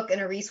great book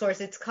and a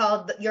resource. It's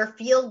called Your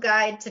Field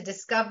Guide to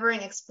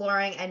Discovering,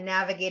 Exploring, and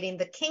Navigating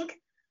the Kink,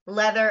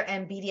 Leather,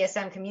 and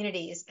BDSM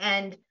Communities.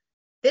 And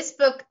this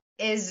book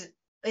is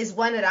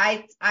one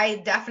that I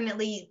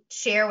definitely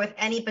share with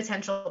any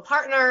potential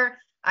partner.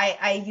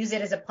 I use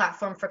it as a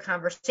platform for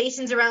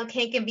conversations around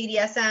kink and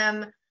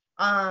BDSM.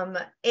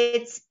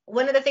 It's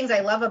one of the things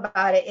I love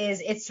about it is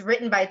it's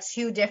written by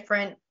two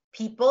different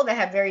people that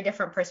have very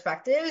different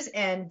perspectives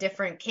and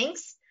different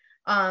kinks.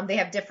 They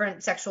have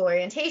different sexual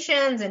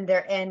orientations,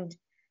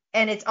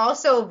 and it's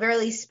also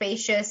very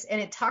spacious,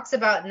 and it talks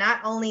about not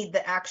only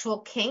the actual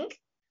kink,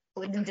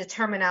 the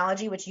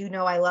terminology, which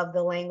I love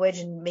the language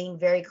and being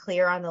very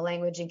clear on the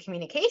language and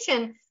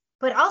communication,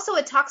 but also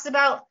it talks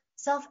about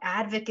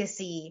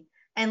self-advocacy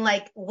and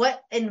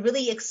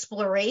really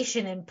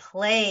exploration and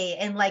play,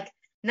 and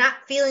not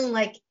feeling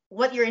like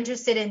what you're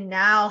interested in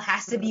now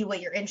has to be what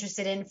you're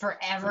interested in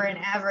forever and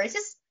ever. It's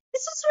just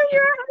where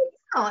you're at right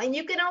now, and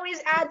you can always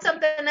add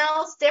something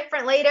else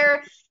different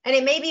later. And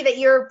it may be that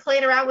you're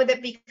playing around with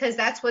it because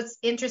that's what's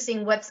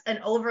interesting, what's an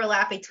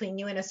overlap between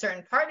you and a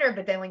certain partner.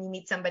 But then when you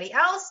meet somebody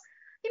else,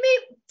 you may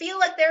feel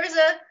like there's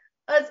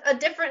a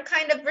different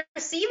kind of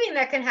receiving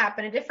that can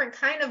happen, a different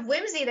kind of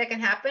whimsy that can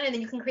happen, and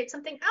then you can create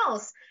something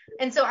else.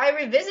 And so I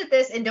revisit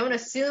this and don't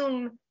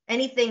assume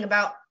anything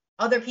about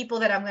other people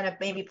that I'm going to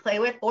maybe play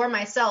with or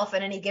myself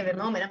at any given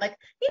moment. I'm like,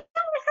 I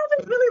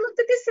haven't really looked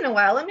at this in a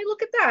while. Let me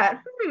look at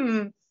that.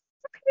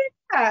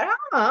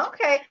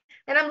 Okay.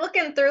 And I'm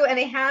looking through, and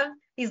they have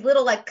these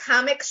little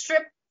comic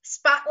strip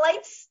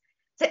spotlights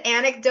to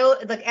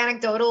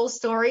anecdotal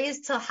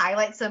stories to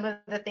highlight some of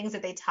the things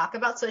that they talk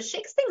about. So it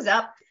shakes things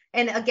up.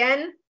 And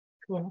again,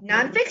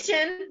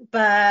 nonfiction,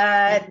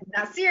 but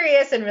not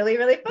serious, and really,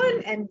 really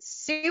fun and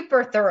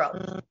super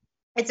thorough.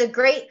 It's a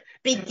great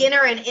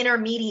beginner and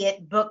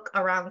intermediate book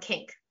around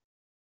kink.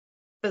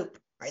 Boop.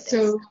 Right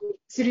there. So,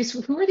 Siris,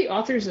 who are the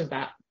authors of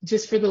that?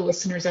 Just for the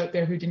listeners out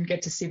there who didn't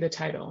get to see the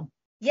title.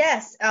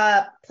 Yes,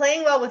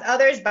 Playing Well with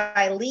Others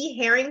by Lee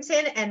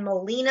Harrington and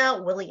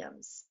Melina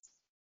Williams.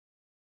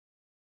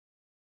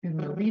 And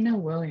Melina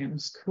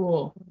Williams,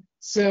 cool.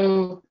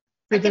 So,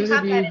 for those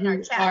of you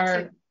who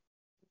are...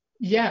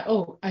 Yeah.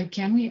 Oh,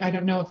 can we? I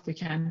don't know if we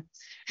can.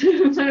 I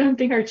don't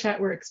think our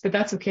chat works, but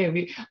that's okay.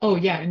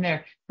 In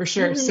there for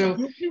sure. So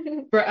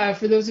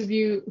for those of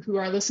you who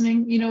are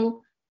listening,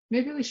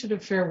 maybe we should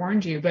have fair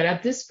warned you, but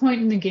at this point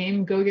in the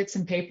game, go get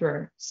some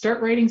paper,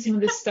 start writing some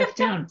of this stuff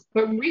down,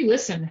 but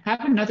re-listen,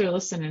 have another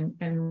listen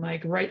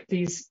and write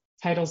these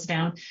titles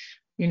down,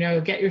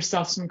 get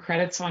yourself some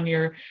credits on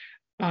your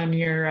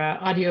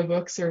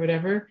audiobooks or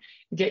whatever,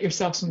 get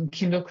yourself some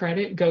Kindle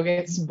credit, go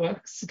get some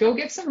books, go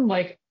get some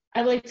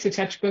I like to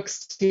touch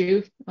books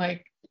too,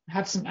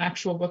 have some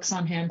actual books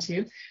on hand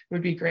too,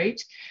 would be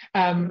great.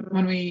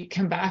 When we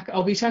come back,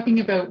 I'll be talking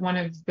about one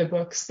of the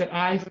books that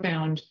I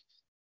found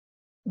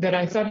that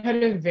I thought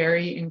had a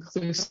very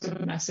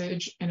inclusive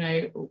message,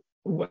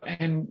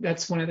 and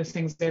that's one of the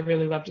things that I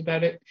really loved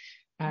about it.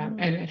 And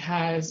it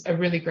has a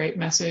really great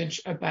message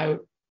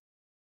about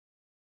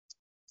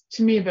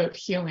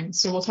healing.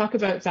 So we'll talk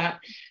about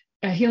that.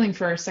 Healing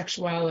for our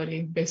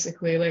sexuality,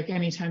 basically,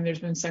 anytime there's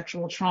been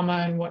sexual trauma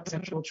and what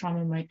sexual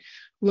trauma might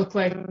look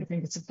like. I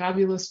think it's a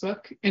fabulous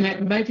book, and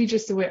it might be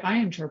just the way I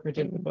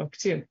interpreted the book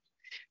too.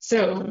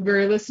 So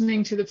we're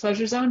listening to The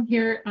Pleasure Zone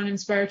here on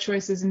Inspired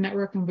Choices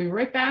Network, and we'll be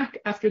right back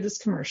after this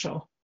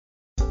commercial.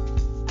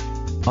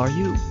 Are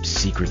you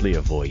secretly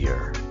a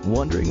voyeur,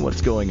 wondering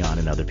what's going on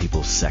in other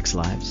people's sex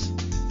lives?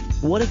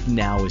 What if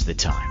now is the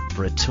time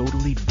for a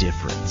totally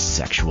different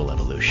sexual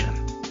evolution?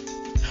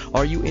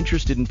 Are you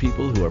interested in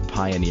people who are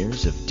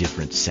pioneers of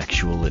different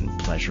sexual and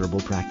pleasurable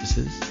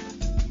practices?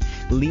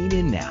 Lean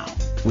in now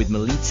with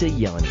Milica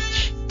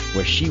Jelenic,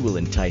 where she will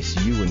entice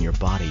you and your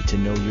body to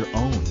know your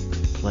own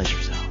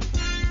pleasure zone.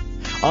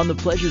 On the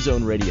Pleasure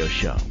Zone radio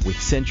show with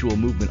sensual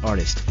movement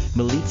artist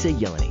Milica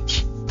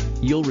Jelenic,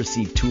 you'll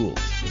receive tools,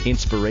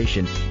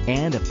 inspiration,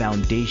 and a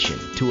foundation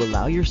to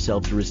allow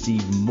yourself to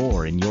receive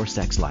more in your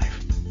sex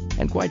life,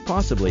 and quite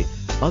possibly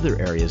other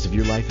areas of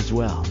your life as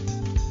well.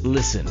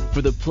 Listen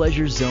for The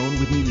Pleasure Zone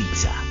with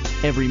Milica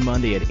every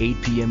Monday at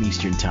 8 p.m.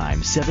 Eastern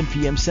Time, 7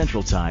 p.m.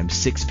 Central Time,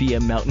 6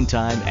 p.m. Mountain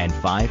Time, and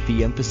 5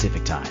 p.m.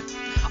 Pacific Time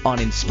on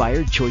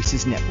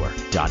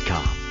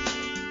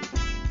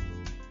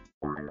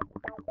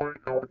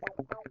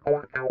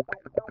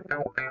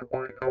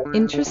InspiredChoicesNetwork.com.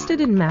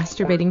 Interested in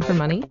masturbating for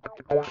money,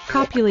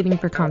 copulating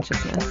for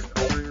consciousness,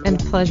 and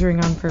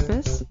pleasuring on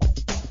purpose?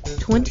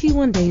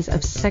 21 Days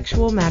of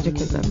Sexual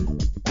Magicism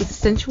with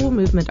sensual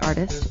movement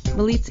artist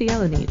Milica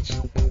Jelenic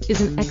is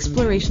an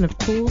exploration of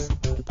tools,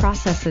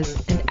 processes,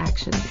 and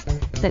actions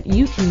that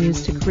you can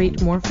use to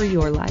create more for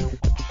your life,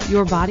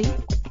 your body,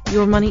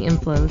 your money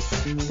inflows,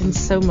 and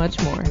so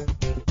much more.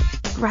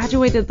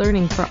 Graduated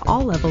learning for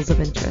all levels of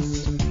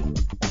interest.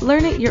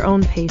 Learn at your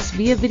own pace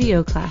via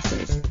video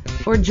classes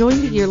or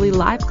join the yearly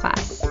live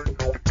class.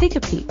 Take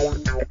a peek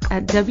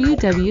at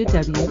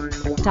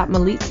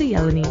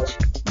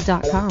www.milicajelenic.com.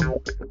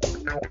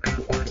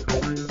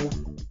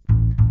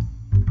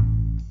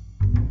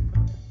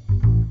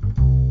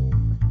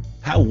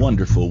 How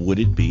wonderful would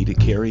it be to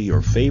carry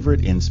your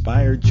favorite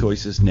Inspired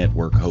Choices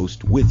Network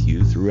host with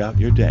you throughout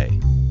your day?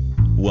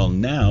 Well,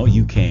 now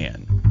you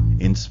can.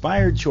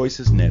 Inspired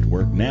Choices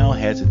Network now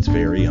has its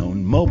very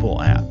own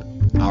mobile app.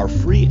 Our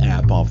free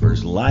app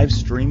offers live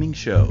streaming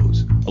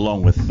shows,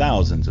 along with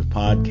thousands of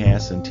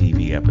podcasts and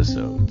TV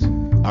episodes.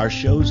 Our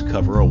shows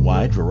cover a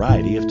wide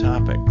variety of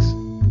topics.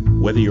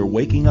 Whether you're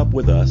waking up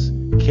with us,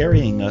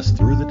 carrying us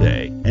through the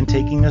day, and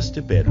taking us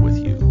to bed with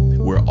you,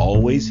 we're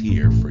always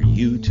here for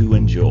you to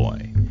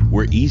enjoy.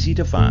 We're easy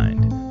to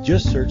find.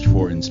 Just search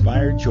for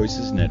Inspired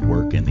Choices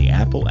Network in the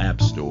Apple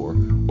App Store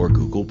or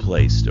Google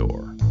Play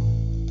Store.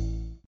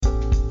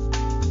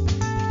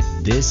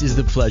 This is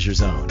The Pleasure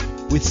Zone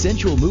with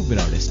sensual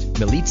movement artist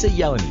Milica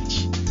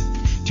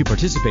Jelenic. To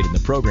participate in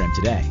the program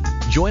today,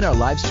 join our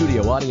live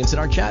studio audience in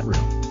our chat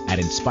room at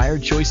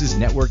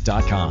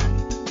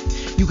inspiredchoicesnetwork.com.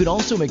 You can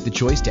also make the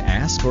choice to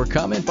ask or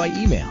comment by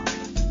email,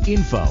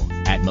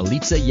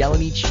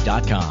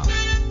 info@milicajelenic.com.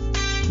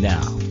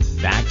 Now,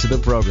 back to the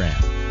program.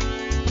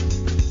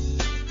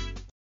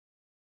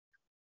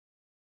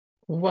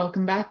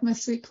 Welcome back, my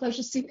sweet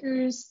pleasure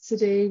seekers.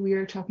 Today we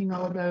are talking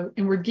all about,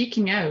 and we're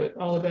geeking out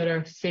all about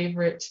our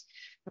favorite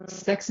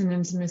sex and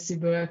intimacy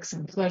books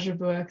and pleasure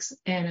books.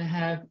 And I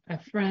have a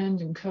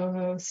friend and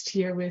co-host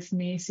here with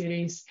me,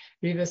 Siris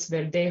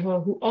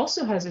Rivas-Verdejo, who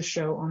also has a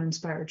show on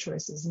Inspired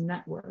Choices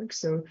Network.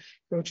 So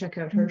go check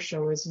out her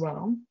show as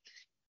well.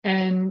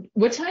 And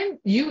what time?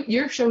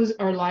 Your shows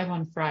are live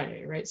on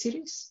Friday, right,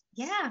 Siris?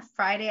 Yeah,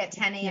 Friday at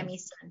 10 a.m.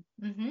 Eastern.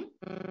 Mm-hmm.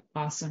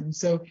 Awesome.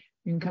 So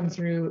you can come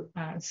through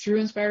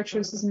Inspired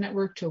Choices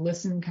Network to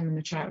listen, come in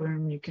the chat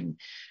room. You can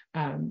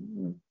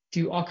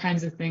do all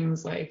kinds of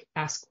things like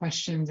ask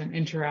questions and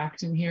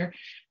interact in here.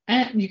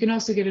 And you can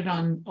also get it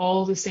on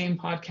all the same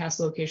podcast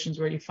locations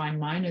where you find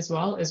mine as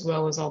well as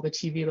all the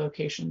TV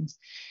locations.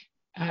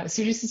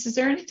 Siris, is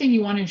there anything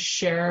you want to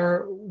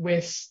share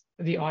with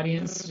the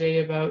audience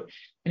today about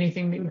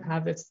anything that you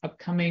have that's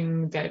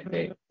upcoming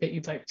that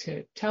you'd like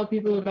to tell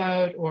people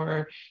about,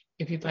 or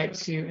if you'd like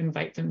to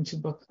invite them to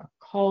book a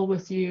call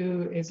with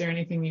you? Is there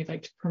anything you'd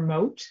like to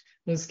promote?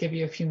 Let's give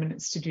you a few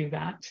minutes to do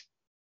that.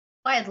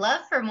 Well, I'd love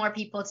for more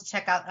people to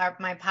check out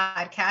my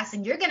podcast,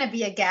 and you're going to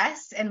be a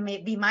guest and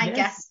be my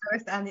guest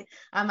first on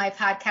my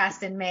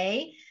podcast in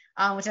May,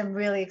 which I'm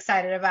really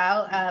excited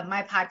about.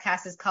 My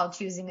podcast is called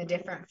Choosing a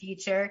Different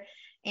Future,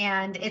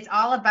 and it's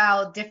all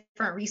about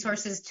different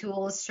resources,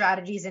 tools,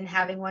 strategies, and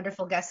having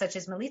wonderful guests such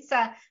as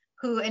Milica,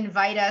 who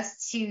invite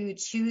us to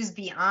choose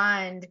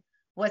beyond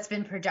what's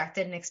been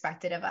projected and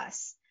expected of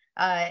us.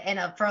 And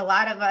for a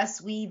lot of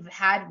us, we've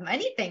had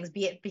many things,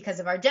 be it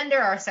because of our gender,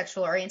 our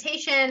sexual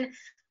orientation,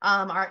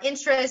 our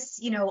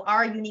interests,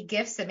 our unique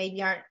gifts that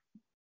maybe aren't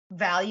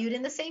valued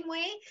in the same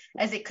way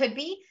as it could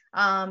be.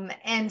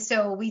 And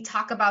so we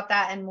talk about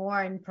that and more,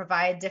 and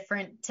provide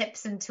different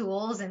tips and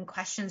tools and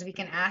questions we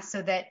can ask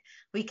so that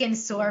we can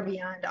soar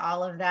beyond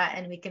all of that,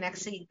 and we can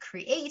actually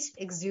create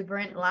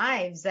exuberant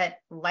lives that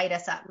light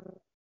us up.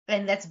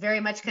 And that's very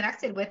much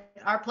connected with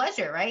our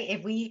pleasure, right?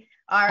 If we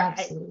are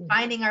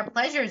finding our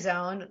pleasure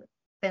zone,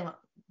 then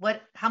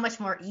how much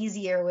more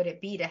easier would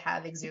it be to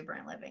have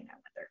exuberant living? I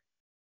wonder.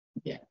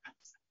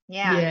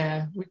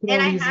 Yeah. We could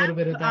all use a little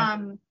bit of that.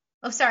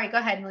 Sorry, go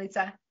ahead,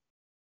 Milica.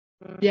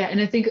 Yeah,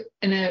 and I think,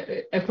 and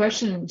a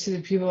question to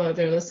the people out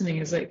there listening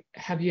is like,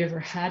 have you ever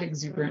had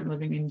exuberant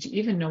living, and do you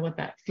even know what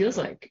that feels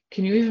like?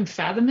 Can you even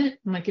fathom it?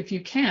 And like, if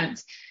you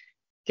can't,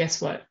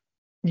 guess what?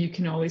 You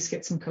can always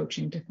get some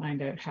coaching to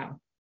find out how.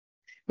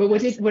 But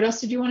what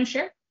else did you want to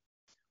share?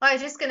 Well, I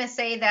was just going to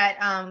say that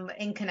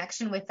in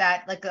connection with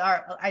that, like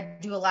I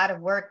do a lot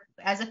of work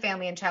as a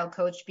family and child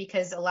coach,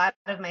 because a lot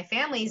of my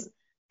families,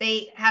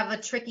 they have a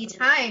tricky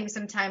time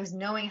sometimes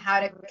knowing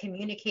how to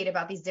communicate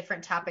about these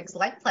different topics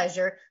like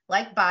pleasure,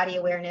 like body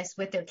awareness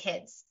with their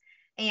kids.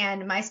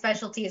 And my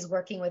specialty is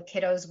working with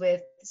kiddos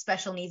with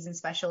special needs and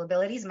special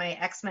abilities, my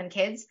X-Men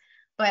kids.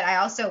 But I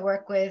also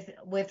work with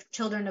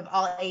children of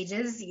all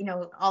ages,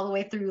 all the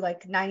way through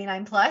like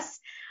 99 plus,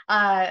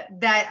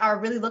 that are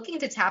really looking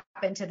to tap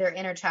into their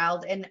inner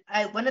child. And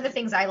one of the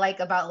things I like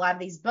about a lot of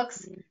these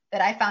books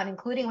that I found,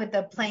 including with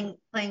the playing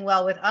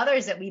well with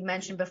others that we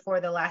mentioned before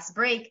the last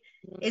break,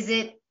 is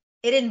it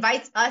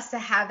invites us to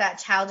have that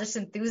childish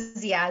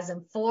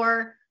enthusiasm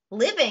for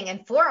living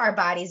and for our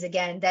bodies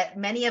again, that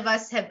many of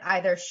us have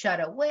either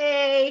shut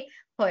away,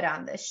 put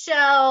on the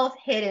shelf,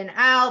 hidden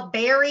out,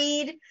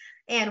 buried.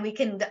 And we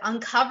can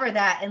uncover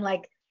that and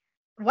like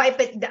wipe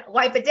it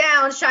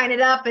down, shine it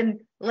up, and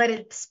let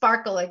it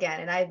sparkle again.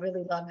 And I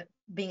really love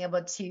being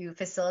able to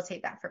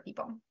facilitate that for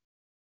people.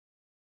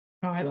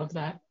 Oh, I love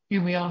that.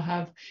 And we all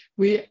have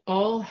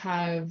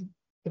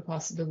the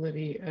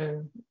possibility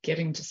of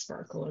getting to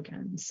sparkle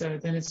again. So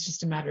then it's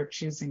just a matter of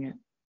choosing it.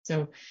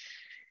 So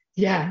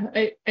yeah,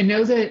 I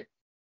know that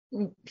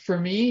for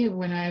me,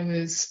 when I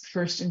was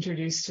first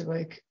introduced to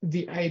like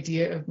the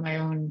idea of my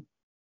own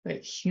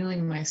like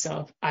healing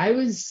myself, I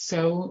was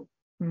so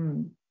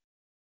I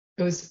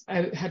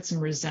had some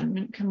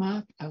resentment come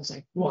up. I was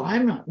like, well,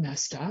 I'm not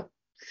messed up.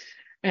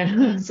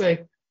 And I was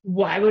like,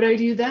 why would I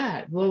do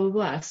that? Blah, blah,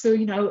 blah. So,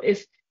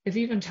 if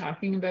even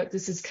talking about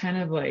this is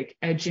kind of like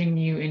edging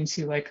you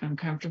into like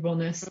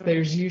uncomfortableness,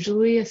 that's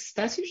usually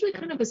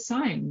kind of a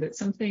sign that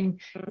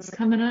something is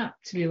coming up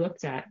to be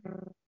looked at.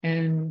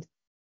 And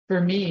for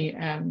me,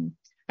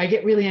 I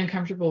get really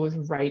uncomfortable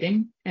with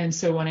writing. And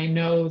so when I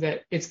know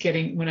that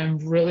when I'm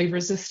really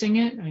resisting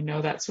it, I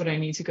know that's what I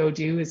need to go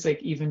do, is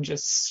like even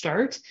just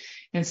start.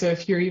 And so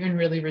if you're even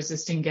really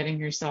resisting getting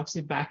yourself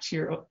back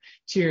to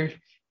your,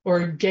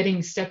 or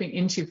stepping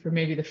into for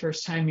maybe the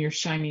first time your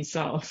shiny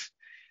self,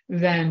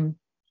 then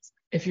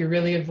if you're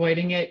really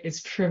avoiding it, it's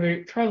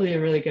probably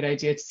a really good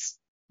idea to,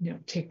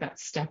 take that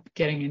step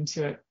getting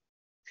into it.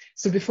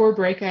 So before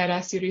break, I had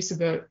asked Siris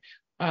about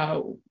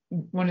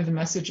one of the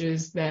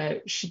messages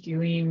that she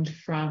gleaned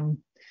from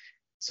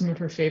some of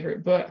her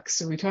favorite books.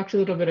 So we talked a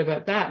little bit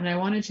about that, and I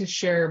wanted to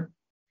share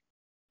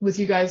with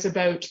you guys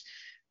about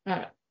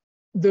I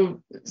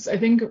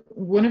think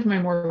one of my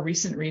more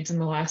recent reads in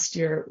the last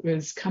year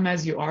was Come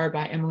As You Are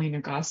by Emily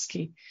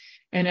Nagoski.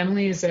 And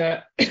Emily is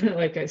a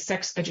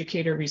sex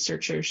educator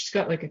researcher. She's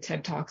got like a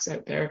TED Talks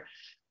out there.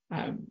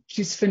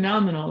 She's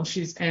phenomenal.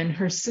 And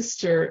her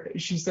sister,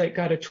 she's like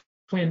got a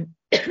twin,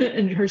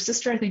 and her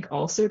sister I think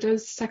also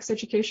does sex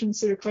education.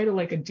 So they're quite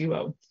a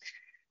duo.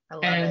 I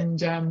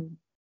love it.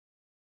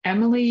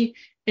 Emily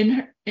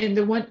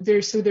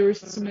there were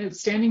some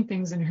outstanding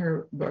things in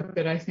her book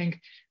that I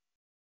think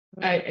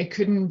I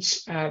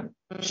couldn't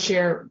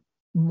share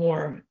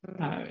more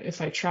if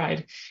I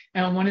tried.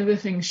 And one of the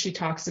things she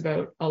talks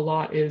about a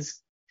lot is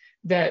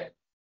that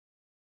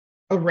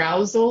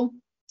arousal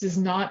does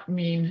not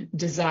mean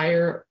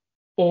desire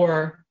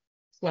or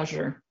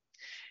pleasure.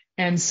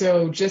 And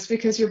so just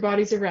because your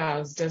body's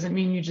aroused doesn't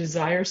mean you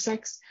desire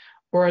sex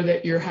or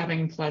that you're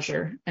having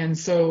pleasure. And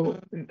so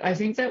I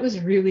think that was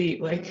really,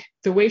 like,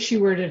 the way she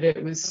worded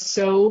it was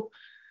so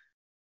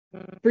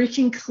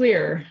freaking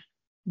clear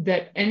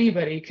that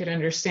anybody could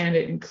understand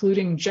it,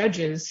 including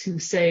judges who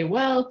say,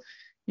 well,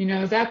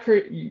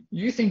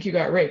 you think you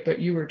got raped, but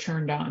you were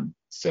turned on,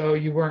 so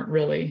you weren't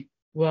really.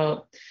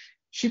 Well,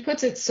 she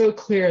puts it so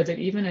clear that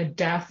even a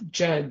daft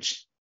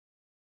judge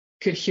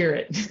could hear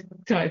it.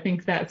 So I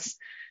think that's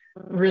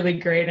really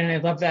great, and I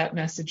love that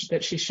message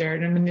that she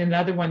shared. And then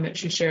another one that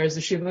she shares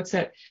is she looked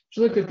at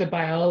the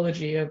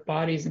biology of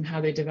bodies and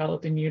how they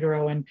develop in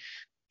utero, and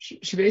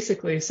she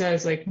basically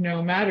says, like,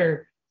 no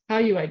matter how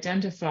you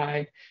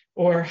identify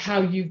or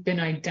how you've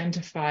been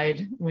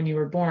identified when you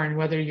were born,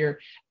 whether you're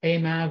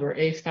AMAB or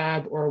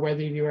AFAB, or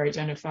whether you were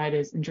identified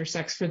as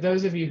intersex. For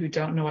those of you who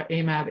don't know what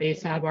AMAB,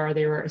 AFAB are,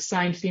 they were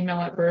assigned female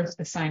at birth,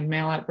 assigned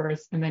male at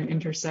birth, and then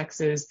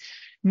intersex is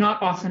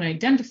not often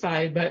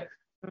identified, but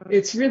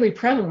it's really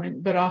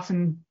prevalent, but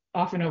often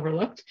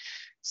overlooked.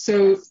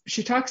 So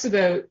she talks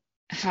about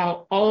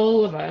how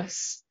all of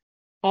us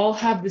all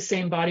have the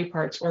same body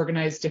parts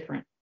organized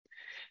different.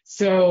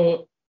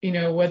 So,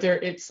 whether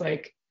it's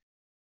like,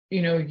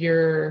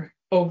 your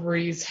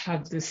ovaries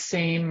have the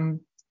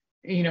same,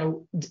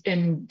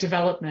 in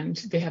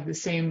development, they have the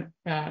same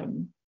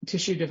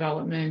tissue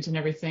development and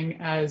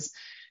everything as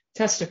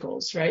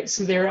testicles, right?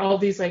 So there are all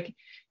these like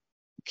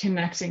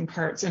connecting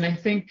parts. And I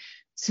think,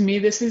 to me,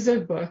 this is a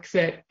book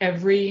that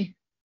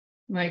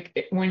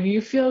when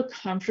you feel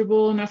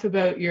comfortable enough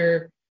about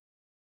your,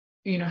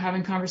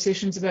 having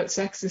conversations about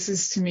sex, this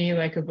is, to me,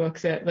 like a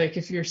book that, like,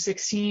 if you're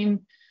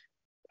 16,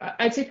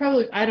 I'd say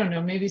probably, I don't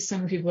know, maybe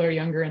some people are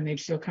younger and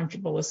they'd feel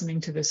comfortable listening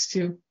to this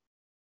too.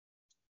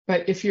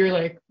 But if you're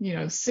like,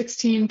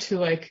 16 to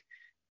like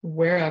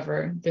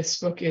wherever, this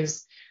book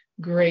is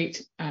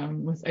great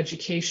with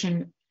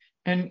education.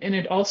 And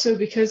it also,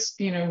 because,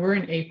 we're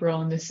in April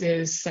and this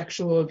is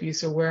Sexual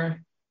Abuse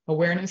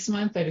Awareness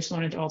Month, I just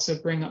wanted to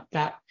also bring up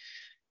that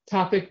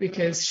topic,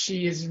 because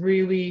she is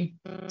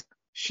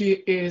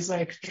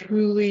like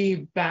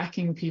truly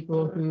backing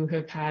people who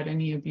have had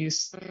any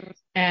abuse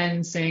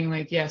and saying,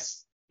 like,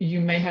 yes,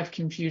 you may have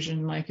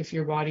confusion, like if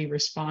your body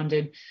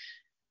responded,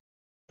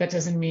 that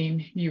doesn't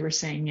mean you were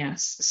saying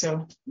yes.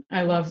 So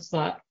I love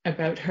that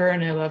about her,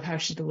 and I love how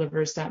she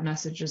delivers that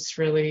message. It's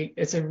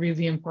a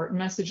really important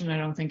message, and I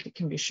don't think it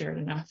can be shared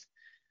enough.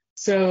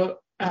 So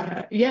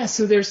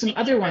so there's some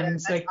other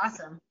ones. That's like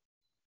awesome.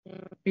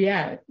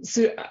 Yeah,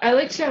 so I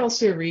like to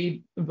also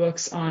read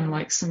books on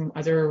like some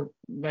other,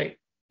 like,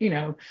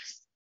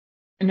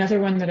 another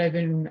one that I've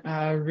been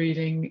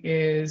reading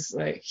is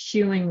like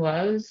Healing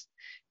Love,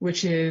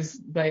 which is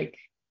like,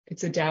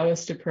 it's a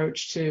Taoist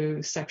approach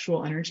to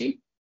sexual energy.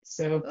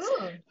 So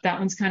that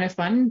one's kind of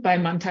fun, by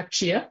Mantak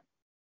Chia.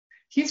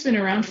 He's been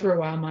around for a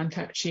while,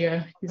 Mantak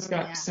Chia. He's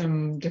got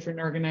some different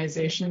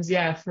organizations.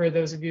 Yeah, for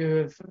those of you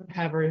who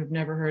have or have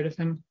never heard of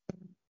him.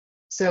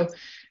 So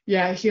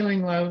yeah,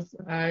 Healing Love,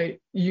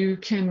 you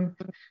can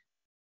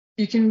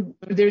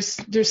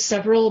there's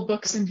several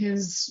books in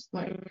his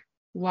like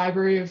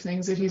library of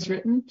things that he's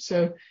written.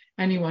 So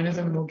any one of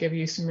them will give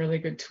you some really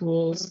good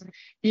tools.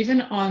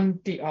 Even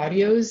on the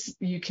audios,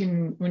 you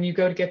can, when you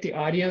go to get the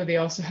audio, they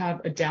also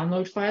have a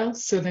download file.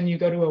 So then you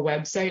go to a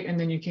website and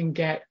then you can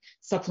get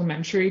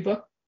supplementary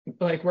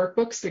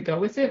workbooks that go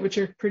with it, which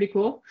are pretty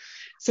cool.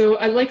 So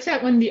I like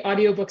that when the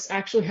audiobooks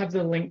actually have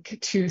the link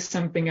to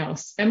something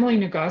else. Emily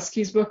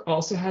Nagoski's book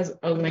also has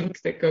a link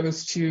that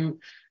goes to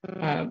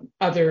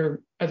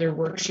other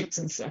worksheets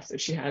and stuff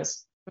that she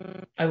has.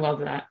 I love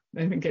that.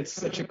 I think it's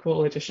such a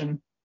cool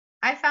addition.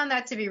 I found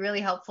that to be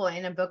really helpful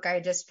in a book I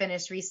just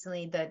finished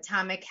recently, The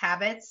Atomic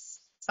Habits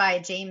by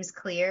James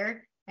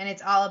Clear. And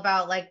it's all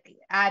about like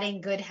adding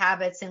good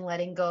habits and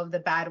letting go of the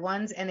bad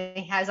ones. And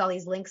it has all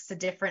these links to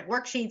different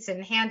worksheets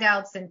and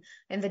handouts and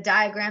the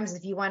diagrams.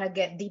 If you want to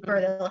get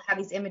deeper, they'll have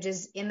these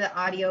images in the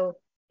audio,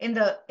 in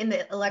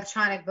the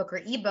electronic book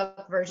or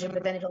ebook version,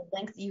 but then it'll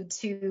link you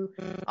to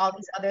all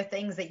these other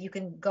things that you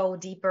can go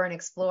deeper and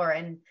explore.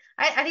 And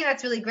I think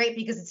that's really great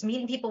because it's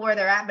meeting people where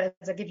they're at, but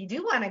it's like, if you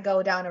do want to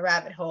go down a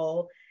rabbit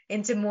hole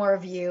into more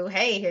of you,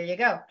 hey, here you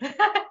go.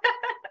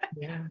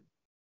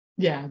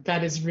 Yeah,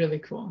 that is really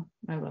cool.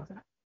 I love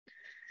that.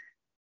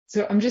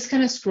 So I'm just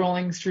kind of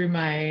scrolling through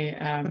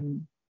my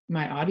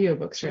my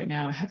audiobooks right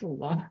now. I have a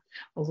lot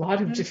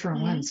of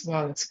different ones.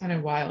 Wow, that's kind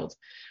of wild.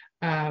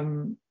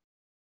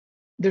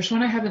 There's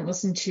one I haven't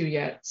listened to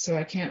yet, so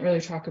I can't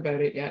really talk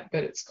about it yet,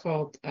 but it's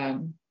called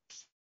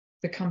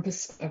The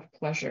Compass of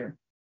Pleasure.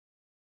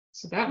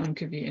 So that one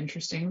could be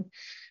interesting.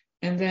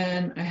 And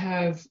then I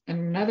have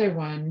another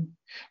one.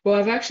 Well,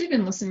 I've actually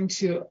been listening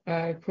to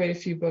quite a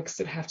few books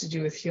that have to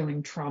do with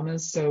healing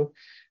traumas. So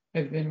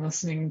I've been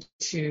listening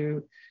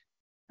to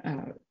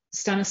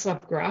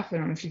Stanislav Graf. I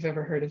don't know if you've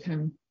ever heard of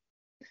him.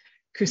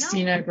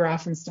 Christina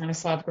Graf and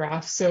Stanislav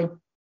Graf. So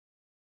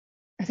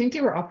I think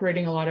they were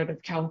operating a lot out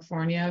of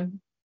California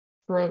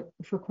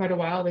for quite a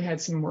while. They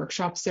had some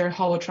workshops there,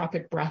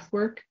 holotropic breath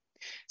work.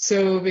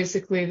 So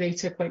basically they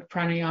took like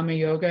pranayama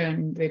yoga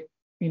and they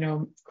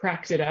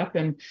cracked it up,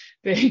 and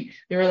they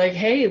were like,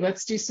 hey,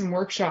 let's do some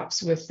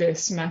workshops with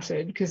this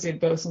method, because they'd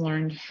both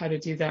learned how to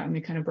do that, and they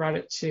kind of brought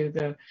it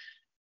to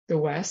the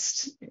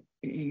West.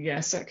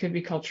 Yes, that could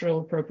be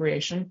cultural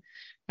appropriation.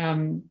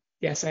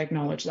 Yes, I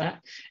acknowledge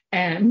that.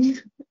 And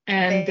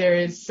there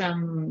is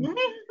some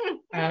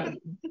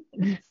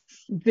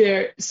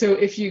there. So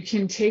if you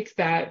can take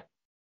that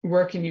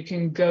work and you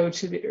can go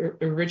to the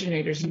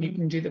originators and you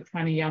can do the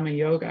pranayama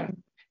yoga,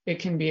 it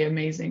can be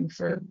amazing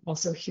for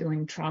also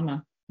healing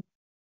trauma.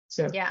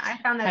 So yeah, I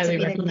found that highly to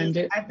be recommend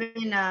it.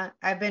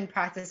 I've been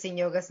practicing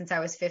yoga since I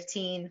was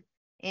 15,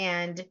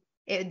 and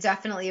it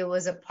definitely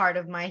was a part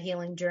of my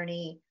healing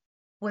journey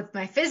with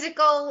my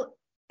physical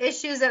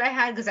issues that I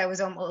had, because I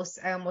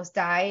almost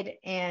died,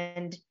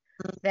 and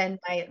then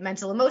my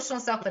mental emotional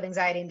stuff with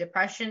anxiety and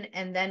depression.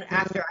 And then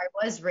after I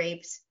was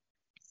raped,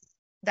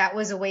 that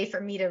was a way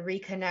for me to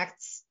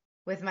reconnect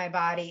with my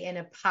body in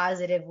a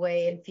positive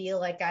way and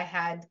feel like I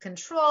had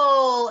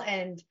control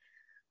and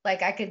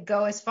like I could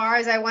go as far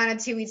as I wanted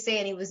to each day.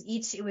 And it was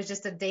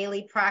just a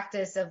daily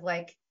practice of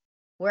like,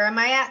 where am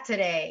I at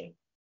today?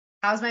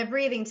 How's my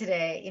breathing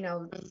today?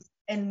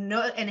 And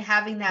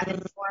having that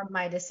inform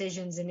my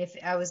decisions, and if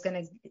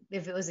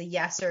it was a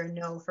yes or a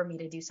no for me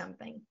to do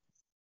something.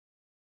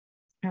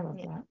 I love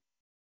that.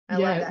 I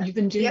love that. You've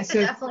been doing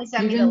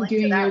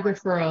yoga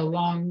for a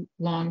long,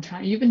 long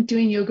time. You've been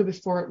doing yoga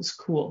before it was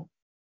cool.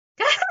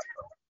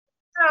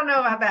 I don't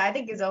know about that. I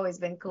think it's always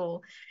been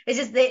cool. It's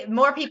just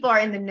more people are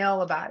in the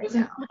know about it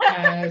now.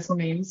 As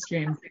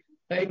mainstream.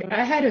 Like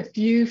I had a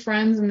few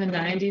friends in the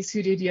 90s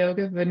who did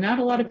yoga, but not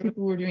a lot of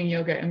people were doing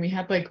yoga. And we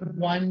had like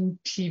one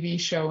TV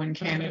show in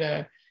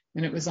Canada,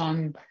 and it was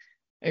on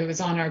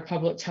our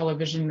public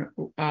television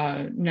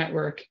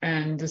network.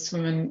 And this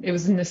woman, it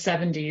was in the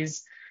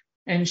 70s,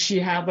 and she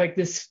had like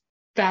this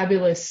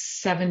fabulous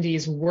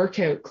 70s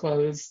workout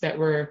clothes that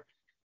were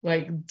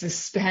like the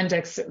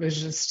spandex that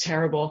was just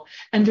terrible.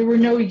 And there were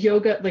no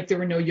yoga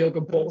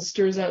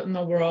bolsters out in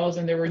the world,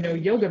 and there were no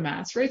yoga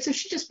mats, right? So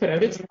she just put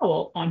out a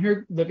towel on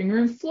her living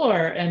room floor,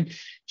 and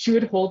she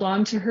would hold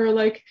on to her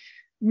like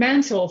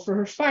mantle for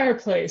her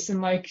fireplace,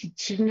 and like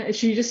she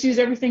just used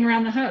everything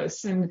around the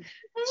house, and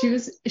she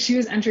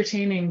was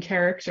entertaining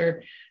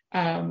character.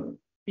 So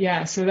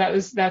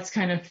that's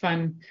kind of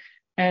fun.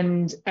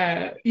 And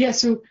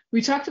so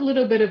we talked a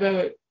little bit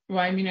about,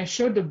 I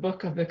showed the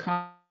book of the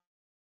Kama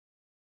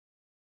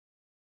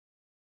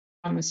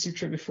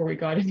Sutra before we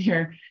got in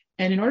here.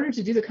 And in order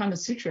to do the Kama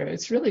Sutra,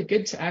 it's really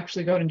good to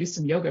actually go out and do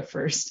some yoga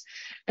first.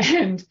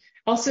 And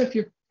also, if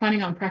you're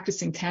planning on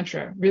practicing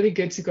Tantra, really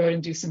good to go out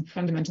and do some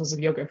fundamentals of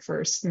yoga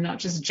first, and not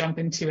just jump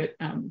into it,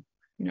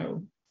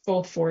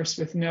 full force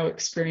with no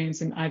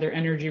experience in either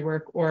energy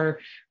work or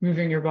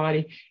moving your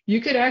body.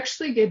 You could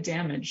actually get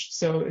damaged.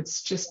 So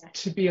it's just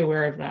to be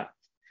aware of that.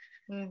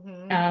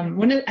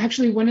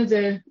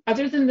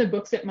 Other than the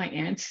book that my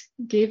aunt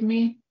gave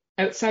me,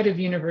 outside of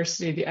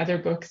university, the other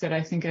book that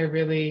I think I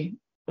really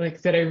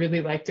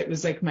liked, it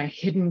was like my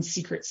hidden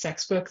secret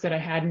sex book that I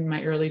had in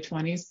my early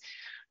 20s,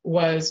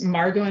 was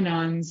Margot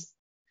Anand's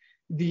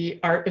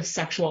The Art of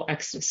Sexual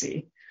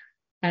Ecstasy.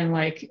 And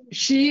like,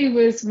 she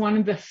was one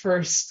of the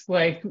first,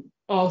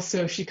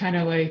 also she kind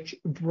of like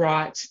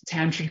brought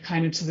Tantra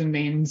kind of to the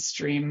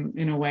mainstream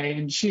in a way.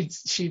 And she'd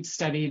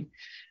studied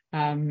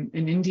in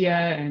India.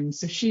 And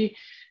so she's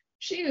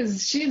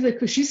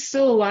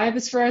still alive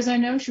as far as I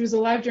know. She was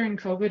alive during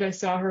COVID. I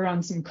saw her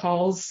on some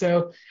calls.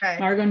 So okay.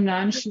 Margot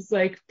Anand, she's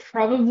like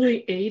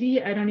probably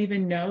 80. I don't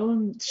even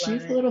know.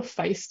 She's a little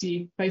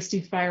feisty,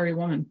 fiery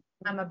woman.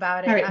 I'm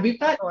about it. All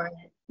right,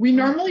 We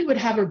normally would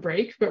have a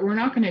break, but we're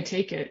not going to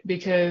take it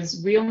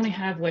because we only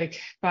have like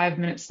 5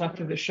 minutes left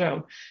of the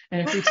show.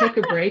 And if we took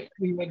a break,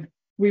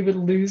 we would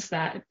lose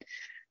that.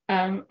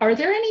 Are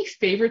there any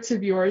favorites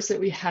of yours that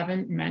we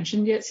haven't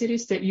mentioned yet,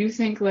 Siris, that you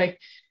think like,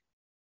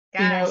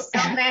 Gosh,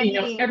 so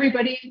many.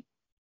 Everybody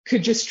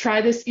could just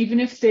try this, even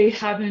if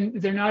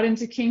they're not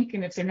into kink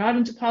and if they're not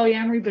into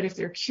polyamory, but if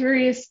they're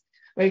curious,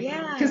 like,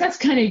 because that's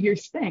kind of your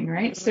thing,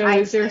 right? So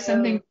is there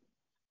something?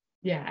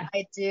 Yeah.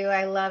 I do.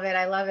 I love it.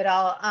 I love it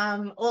all.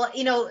 Well,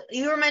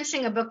 you were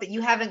mentioning a book that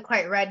you haven't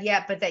quite read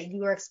yet, but that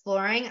you were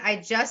exploring. I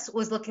just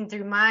was looking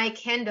through my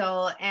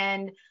Kindle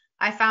and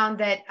I found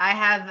that I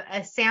have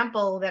a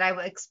sample that I've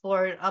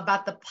explored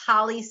about the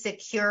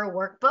Polysecure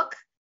workbook.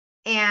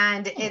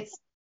 And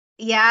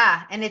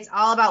it's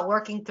all about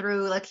working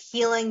through like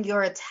healing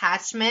your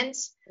attachment,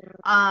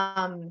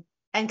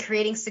 and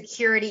creating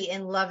security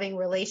in loving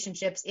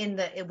relationships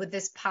with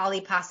this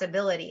poly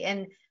possibility.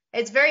 And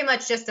it's very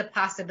much just a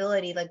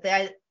possibility. Like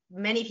that,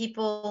 many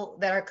people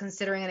that are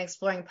considering and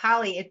exploring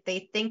poly,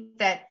 they think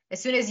that as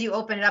soon as you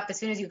open it up, as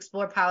soon as you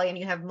explore poly and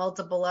you have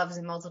multiple loves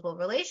and multiple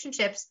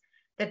relationships,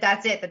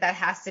 that's it, that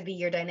has to be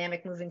your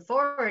dynamic moving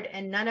forward.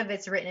 And none of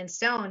it's written in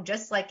stone.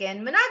 Just like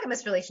in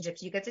monogamous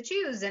relationships, you get to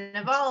choose and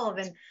evolve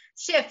and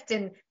shift.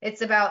 And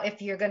it's about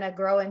if you're going to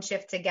grow and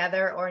shift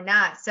together or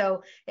not.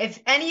 So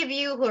if any of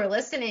you who are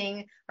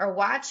listening or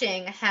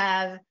watching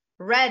have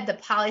read the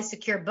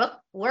Polysecure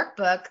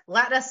workbook,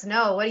 let us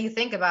know. What do you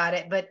think about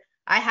it? But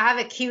I have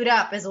it queued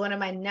up as one of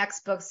my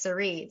next books to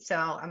read. So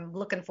I'm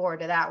looking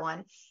forward to that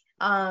one.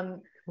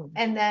 And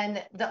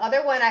then the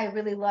other one I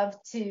really love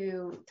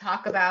to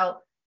talk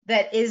about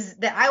that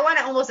I want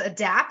to almost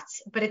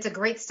adapt, but it's a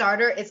great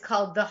starter. It's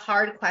called The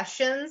Hard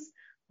Questions,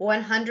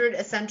 100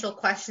 Essential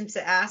Questions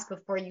to Ask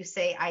Before You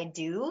Say I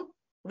Do.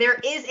 There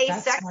is a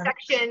sex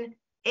section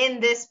in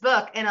this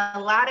book, and a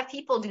lot of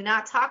people do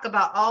not talk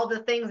about all the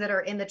things that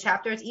are in the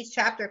chapters. Each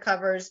chapter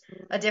covers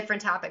a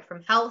different topic,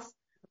 from health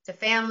to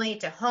family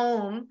to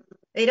home.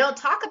 They don't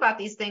talk about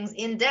these things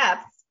in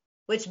depth,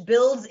 which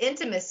builds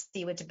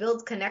intimacy, which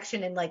builds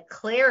connection and like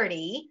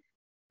clarity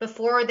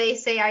before they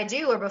say I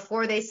do, or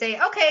before they say,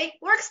 okay,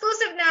 we're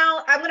exclusive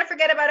now, I'm going to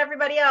forget about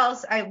everybody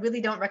else. I really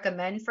don't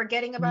recommend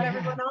forgetting about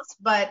everyone else,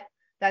 but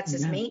that's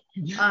just me.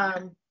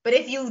 But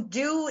if you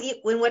do,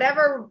 in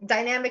whatever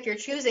dynamic you're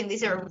choosing,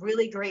 these are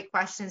really great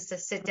questions to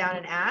sit down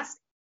and ask.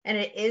 And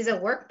it is a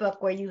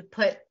workbook where you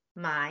put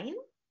mine,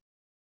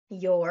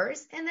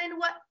 yours, and then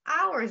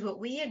what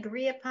we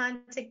agree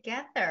upon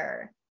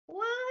together.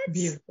 What?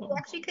 Beautiful. You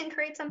actually can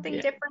create something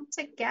different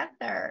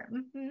together.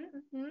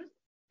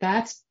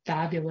 That's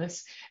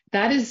fabulous.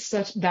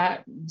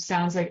 That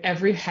sounds like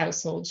every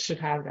household should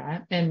have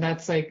that. And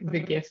that's like the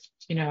gift,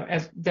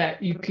 that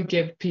you could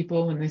give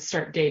people when they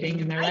start dating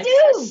and they're like,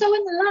 I'm so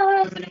in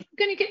love and I'm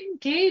going to get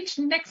engaged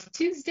next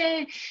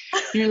Tuesday.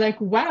 And you're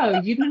like,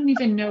 wow, you don't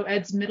even know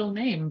Ed's middle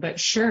name, but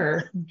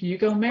sure, you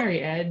go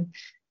marry Ed.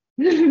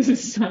 So,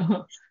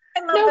 I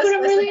love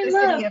the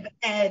specificity of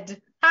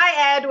Ed.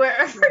 Hi, Ed,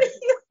 wherever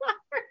you are.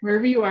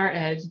 Wherever you are,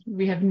 Ed.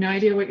 We have no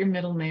idea what your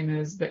middle name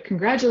is, but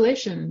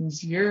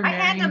congratulations, you're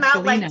marrying I hand them out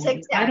Felina. like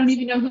Tic Tacs. I don't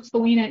even know who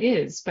Felina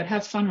is, but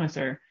have fun with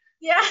her.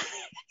 Yeah.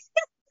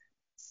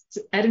 It's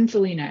Ed and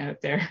Felina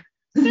out there.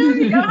 There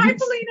you go. Hi,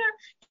 Felina.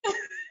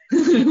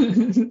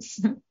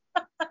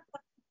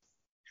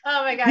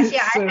 Oh my gosh,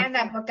 yeah, I hand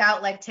that book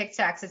out like Tic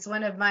Tacs. It's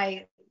one of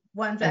my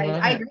ones.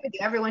 I agree with you.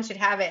 Everyone should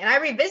have it, and I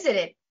revisit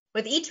it.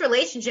 With each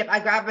relationship,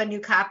 I grab a new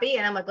copy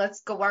and I'm like,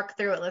 let's go walk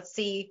through it. Let's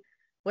see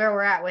where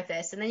we're at with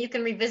this. And then you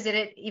can revisit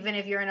it even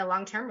if you're in a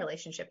long-term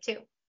relationship too.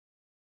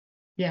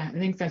 Yeah, I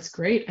think that's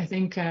great. I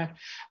think I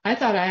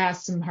thought I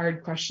asked some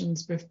hard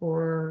questions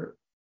before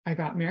I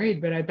got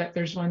married, but I bet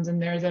there's ones in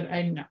there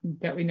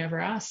that we never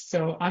asked.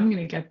 So I'm going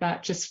to get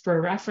that just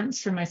for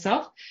reference for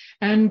myself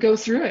and go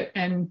through it.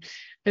 And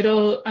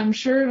I'm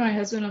sure my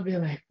husband will be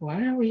like,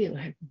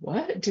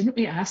 what? Didn't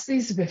we ask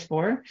these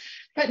before?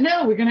 But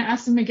no, we're going to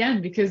ask them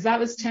again because that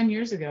was 10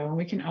 years ago and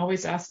we can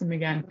always ask them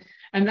again.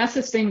 And that's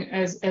the thing,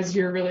 as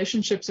your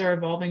relationships are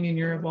evolving and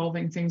you're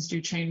evolving, things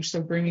do change.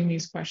 So bringing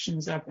these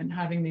questions up and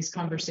having these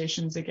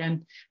conversations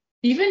again,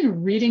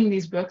 even reading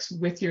these books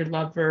with your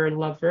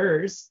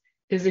lovers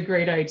is a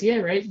great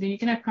idea, right? Then you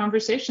can have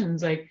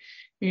conversations like,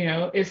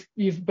 if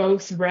you've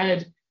both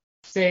read,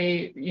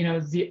 say,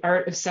 The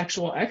Art of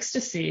Sexual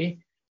Ecstasy.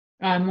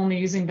 I'm only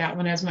using that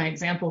one as my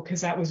example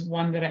because that was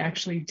one that I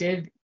actually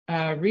did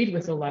read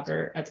with a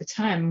lover at the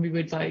time. We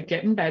would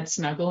get in bed,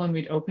 snuggle, and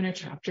we'd open a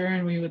chapter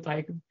and we would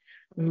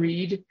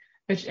read,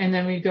 and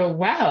then we'd go,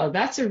 wow,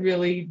 that's a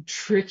really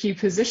tricky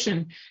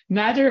position.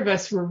 Neither of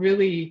us were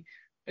really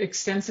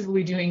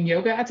extensively doing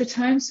yoga at the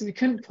time, so we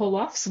couldn't pull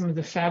off some of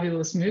the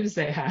fabulous moves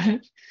they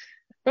had,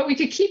 but we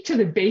could keep to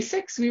the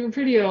basics. We were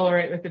pretty all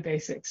right with the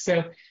basics.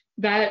 So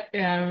that,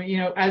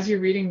 as you're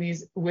reading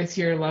these with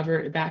your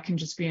lover, that can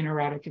just be an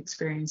erotic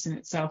experience in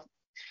itself.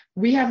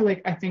 We have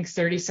I think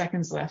 30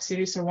 seconds left,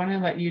 Siris, so I want to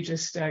let you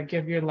just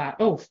give your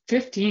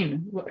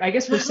 15. I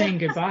guess we're saying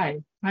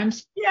goodbye.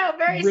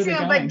 Very really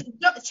soon. going.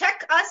 But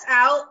check us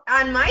out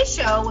on my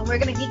show when we're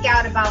going to geek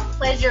out about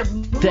pleasure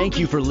movement. Thank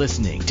you for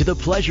listening to The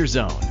Pleasure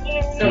Zone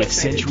with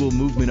sensual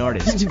movement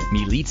artist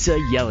Milica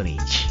Jelenic.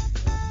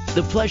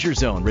 The Pleasure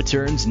Zone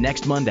returns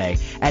next Monday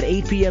at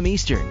 8 p.m.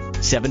 Eastern,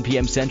 7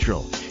 p.m.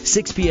 Central,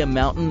 6 p.m.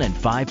 Mountain, and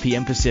 5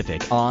 p.m.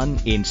 Pacific on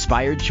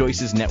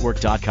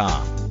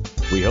InspiredChoicesNetwork.com.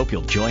 We hope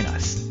you'll join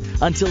us.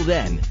 Until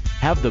then,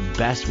 have the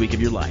best week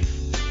of your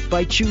life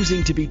by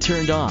choosing to be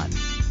turned on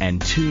and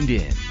tuned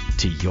in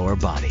to your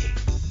body.